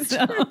suit.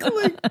 So.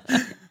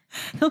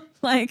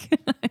 Like,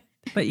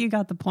 but you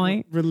got the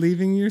point.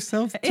 Relieving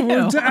yourself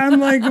towards, I'm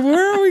like,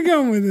 where are we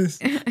going with this?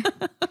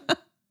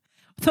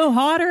 The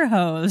water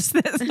hose.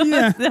 That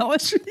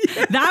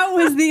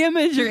was the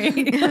imagery.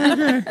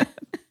 Okay.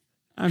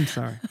 I'm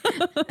sorry.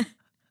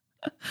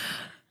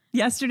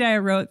 Yesterday I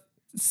wrote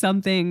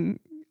something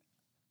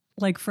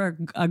like for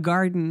a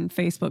garden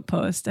Facebook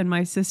post, and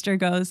my sister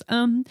goes,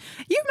 you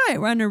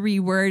might want to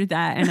reword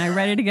that. And I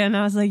read it again and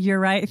I was like, you're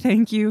right.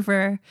 Thank you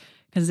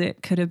because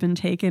it could have been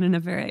taken in a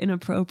very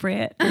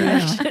inappropriate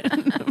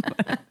direction.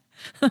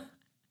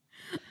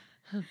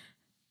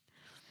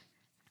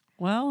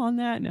 Well, on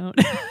that note.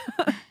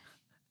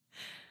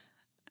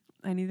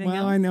 Anything else?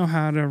 Well, I know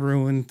how to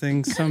ruin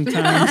things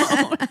sometimes.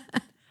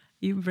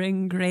 You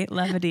bring great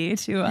levity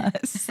to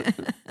us.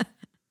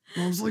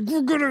 I was like,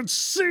 we're going to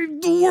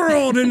save the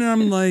world. And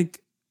I'm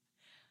like,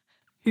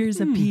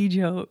 here's a pee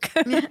joke.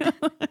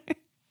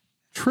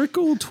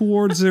 Trickle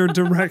towards their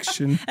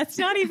direction. That's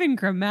not even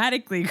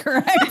grammatically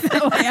correct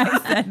the way I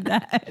said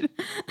that.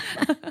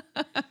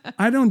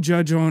 I don't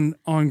judge on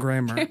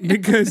grammar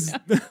because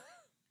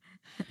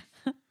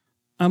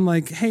I'm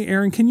like, hey,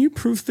 Aaron, can you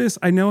proof this?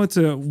 I know it's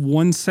a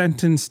one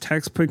sentence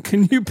text, but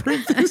can you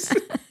proof this?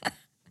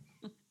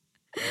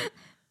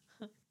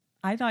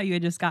 I thought you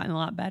had just gotten a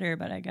lot better,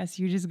 but I guess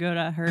you just go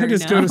to her. I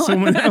just go to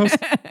someone else.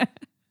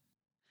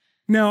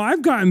 No,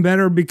 I've gotten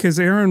better because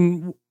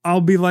Aaron,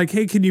 I'll be like,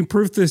 hey, can you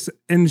proof this?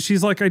 And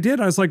she's like, I did.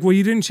 I was like, well,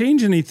 you didn't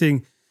change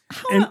anything.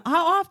 How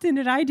often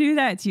did I do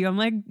that to you? I'm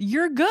like,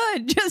 you're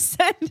good. Just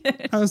send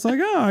it. I was like,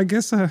 oh, I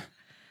guess.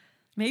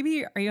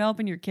 Maybe, are you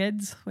helping your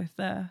kids with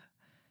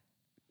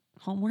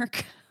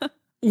homework?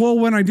 Well,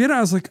 when I did,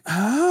 I was like,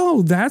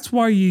 oh, that's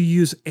why you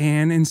use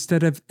an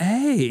instead of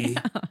a.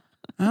 Yeah.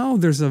 Oh,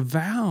 there's a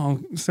vowel.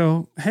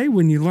 So, hey,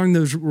 when you learn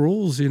those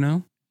rules, it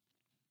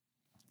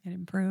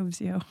improves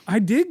you. I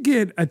did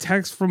get a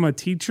text from a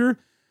teacher,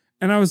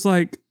 and I was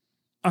like,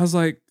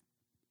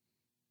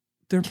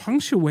 their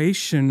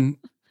punctuation,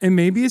 and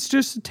maybe it's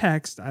just a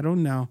text, I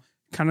don't know,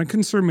 kind of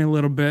concerned me a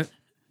little bit.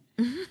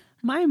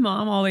 My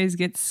mom always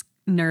gets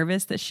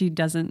nervous that she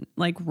doesn't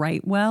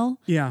write well.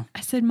 Yeah.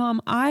 I said,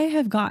 Mom, I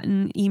have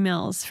gotten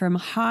emails from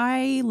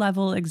high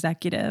level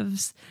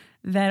executives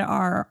that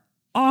are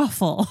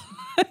awful.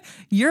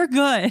 You're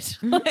good.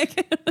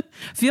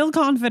 Feel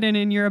confident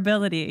in your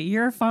ability.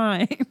 You're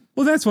fine.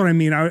 Well, that's what I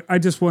mean. I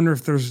just wonder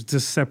if there's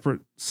just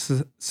separate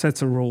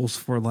sets of rules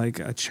for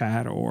a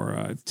chat or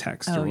a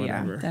text or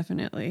whatever. Yeah,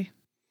 definitely.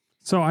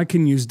 So I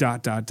can use ... in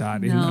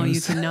those. No, you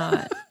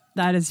cannot.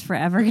 That is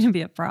forever going to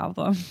be a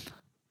problem.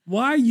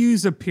 Why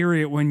use a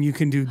period when you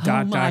can do ...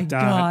 Oh my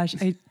gosh,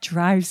 it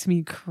drives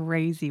me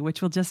crazy,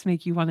 which will just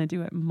make you want to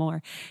do it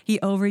more. He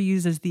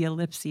overuses the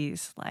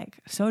ellipses,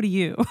 so do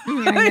you.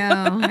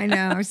 I know.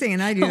 I'm saying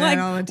I do that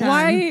all the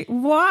time.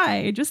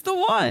 Why? Just the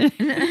one.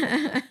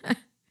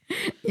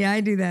 Yeah,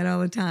 I do that all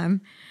the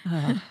time.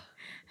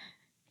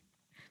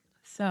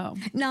 So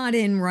not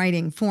in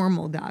writing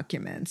formal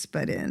documents,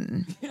 but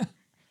in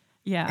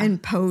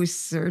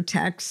posts or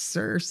texts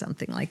or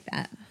something like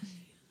that.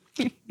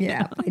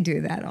 Yeah, I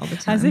do that all the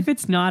time. As if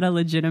it's not a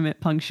legitimate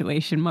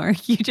punctuation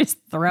mark. You just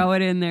throw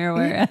it in there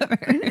wherever.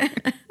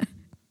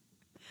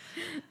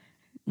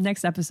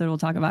 Next episode, we'll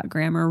talk about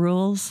grammar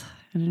rules,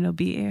 and it'll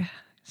be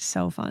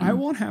so fun. I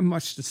won't have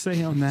much to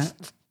say on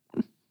that.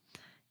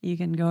 You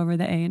can go over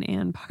the A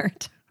and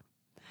part. ...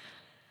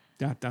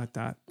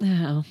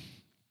 Oh.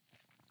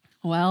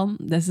 Well,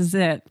 this is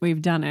it.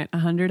 We've done it.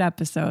 100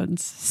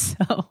 episodes.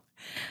 So,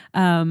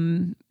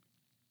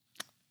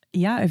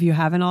 if you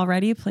haven't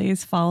already,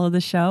 please follow the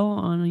show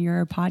on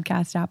your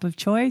podcast app of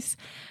choice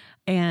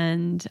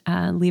and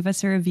leave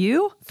us a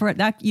review. For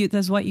that,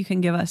 that's what you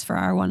can give us for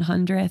our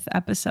 100th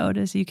episode,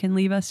 is you can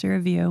leave us a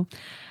review,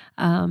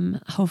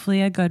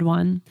 hopefully a good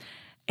one.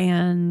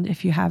 And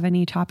if you have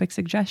any topic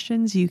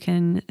suggestions, you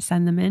can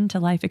send them in to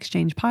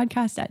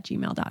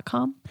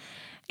lifeexchangepodcast@gmail.com.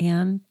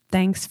 And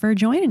thanks for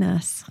joining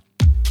us.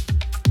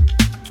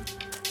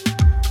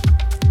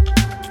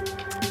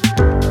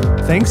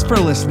 Thanks for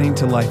listening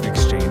to Life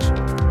Exchange.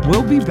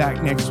 We'll be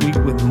back next week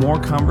with more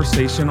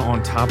conversation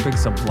on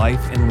topics of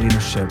life and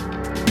leadership.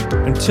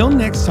 Until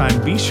next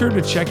time, be sure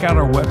to check out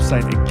our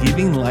website at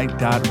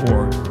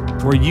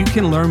givinglight.org, where you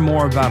can learn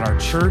more about our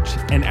church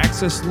and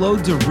access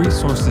loads of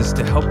resources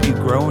to help you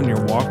grow in your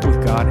walk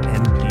with God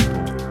and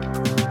people.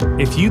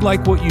 If you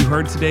like what you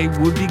heard today,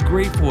 we'd be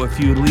grateful if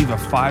you would leave a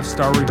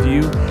 5-star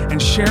review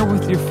and share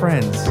with your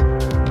friends.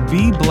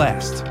 Be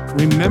blessed.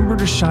 Remember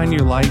to shine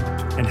your light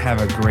and have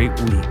a great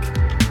week.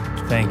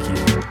 Thank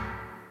you.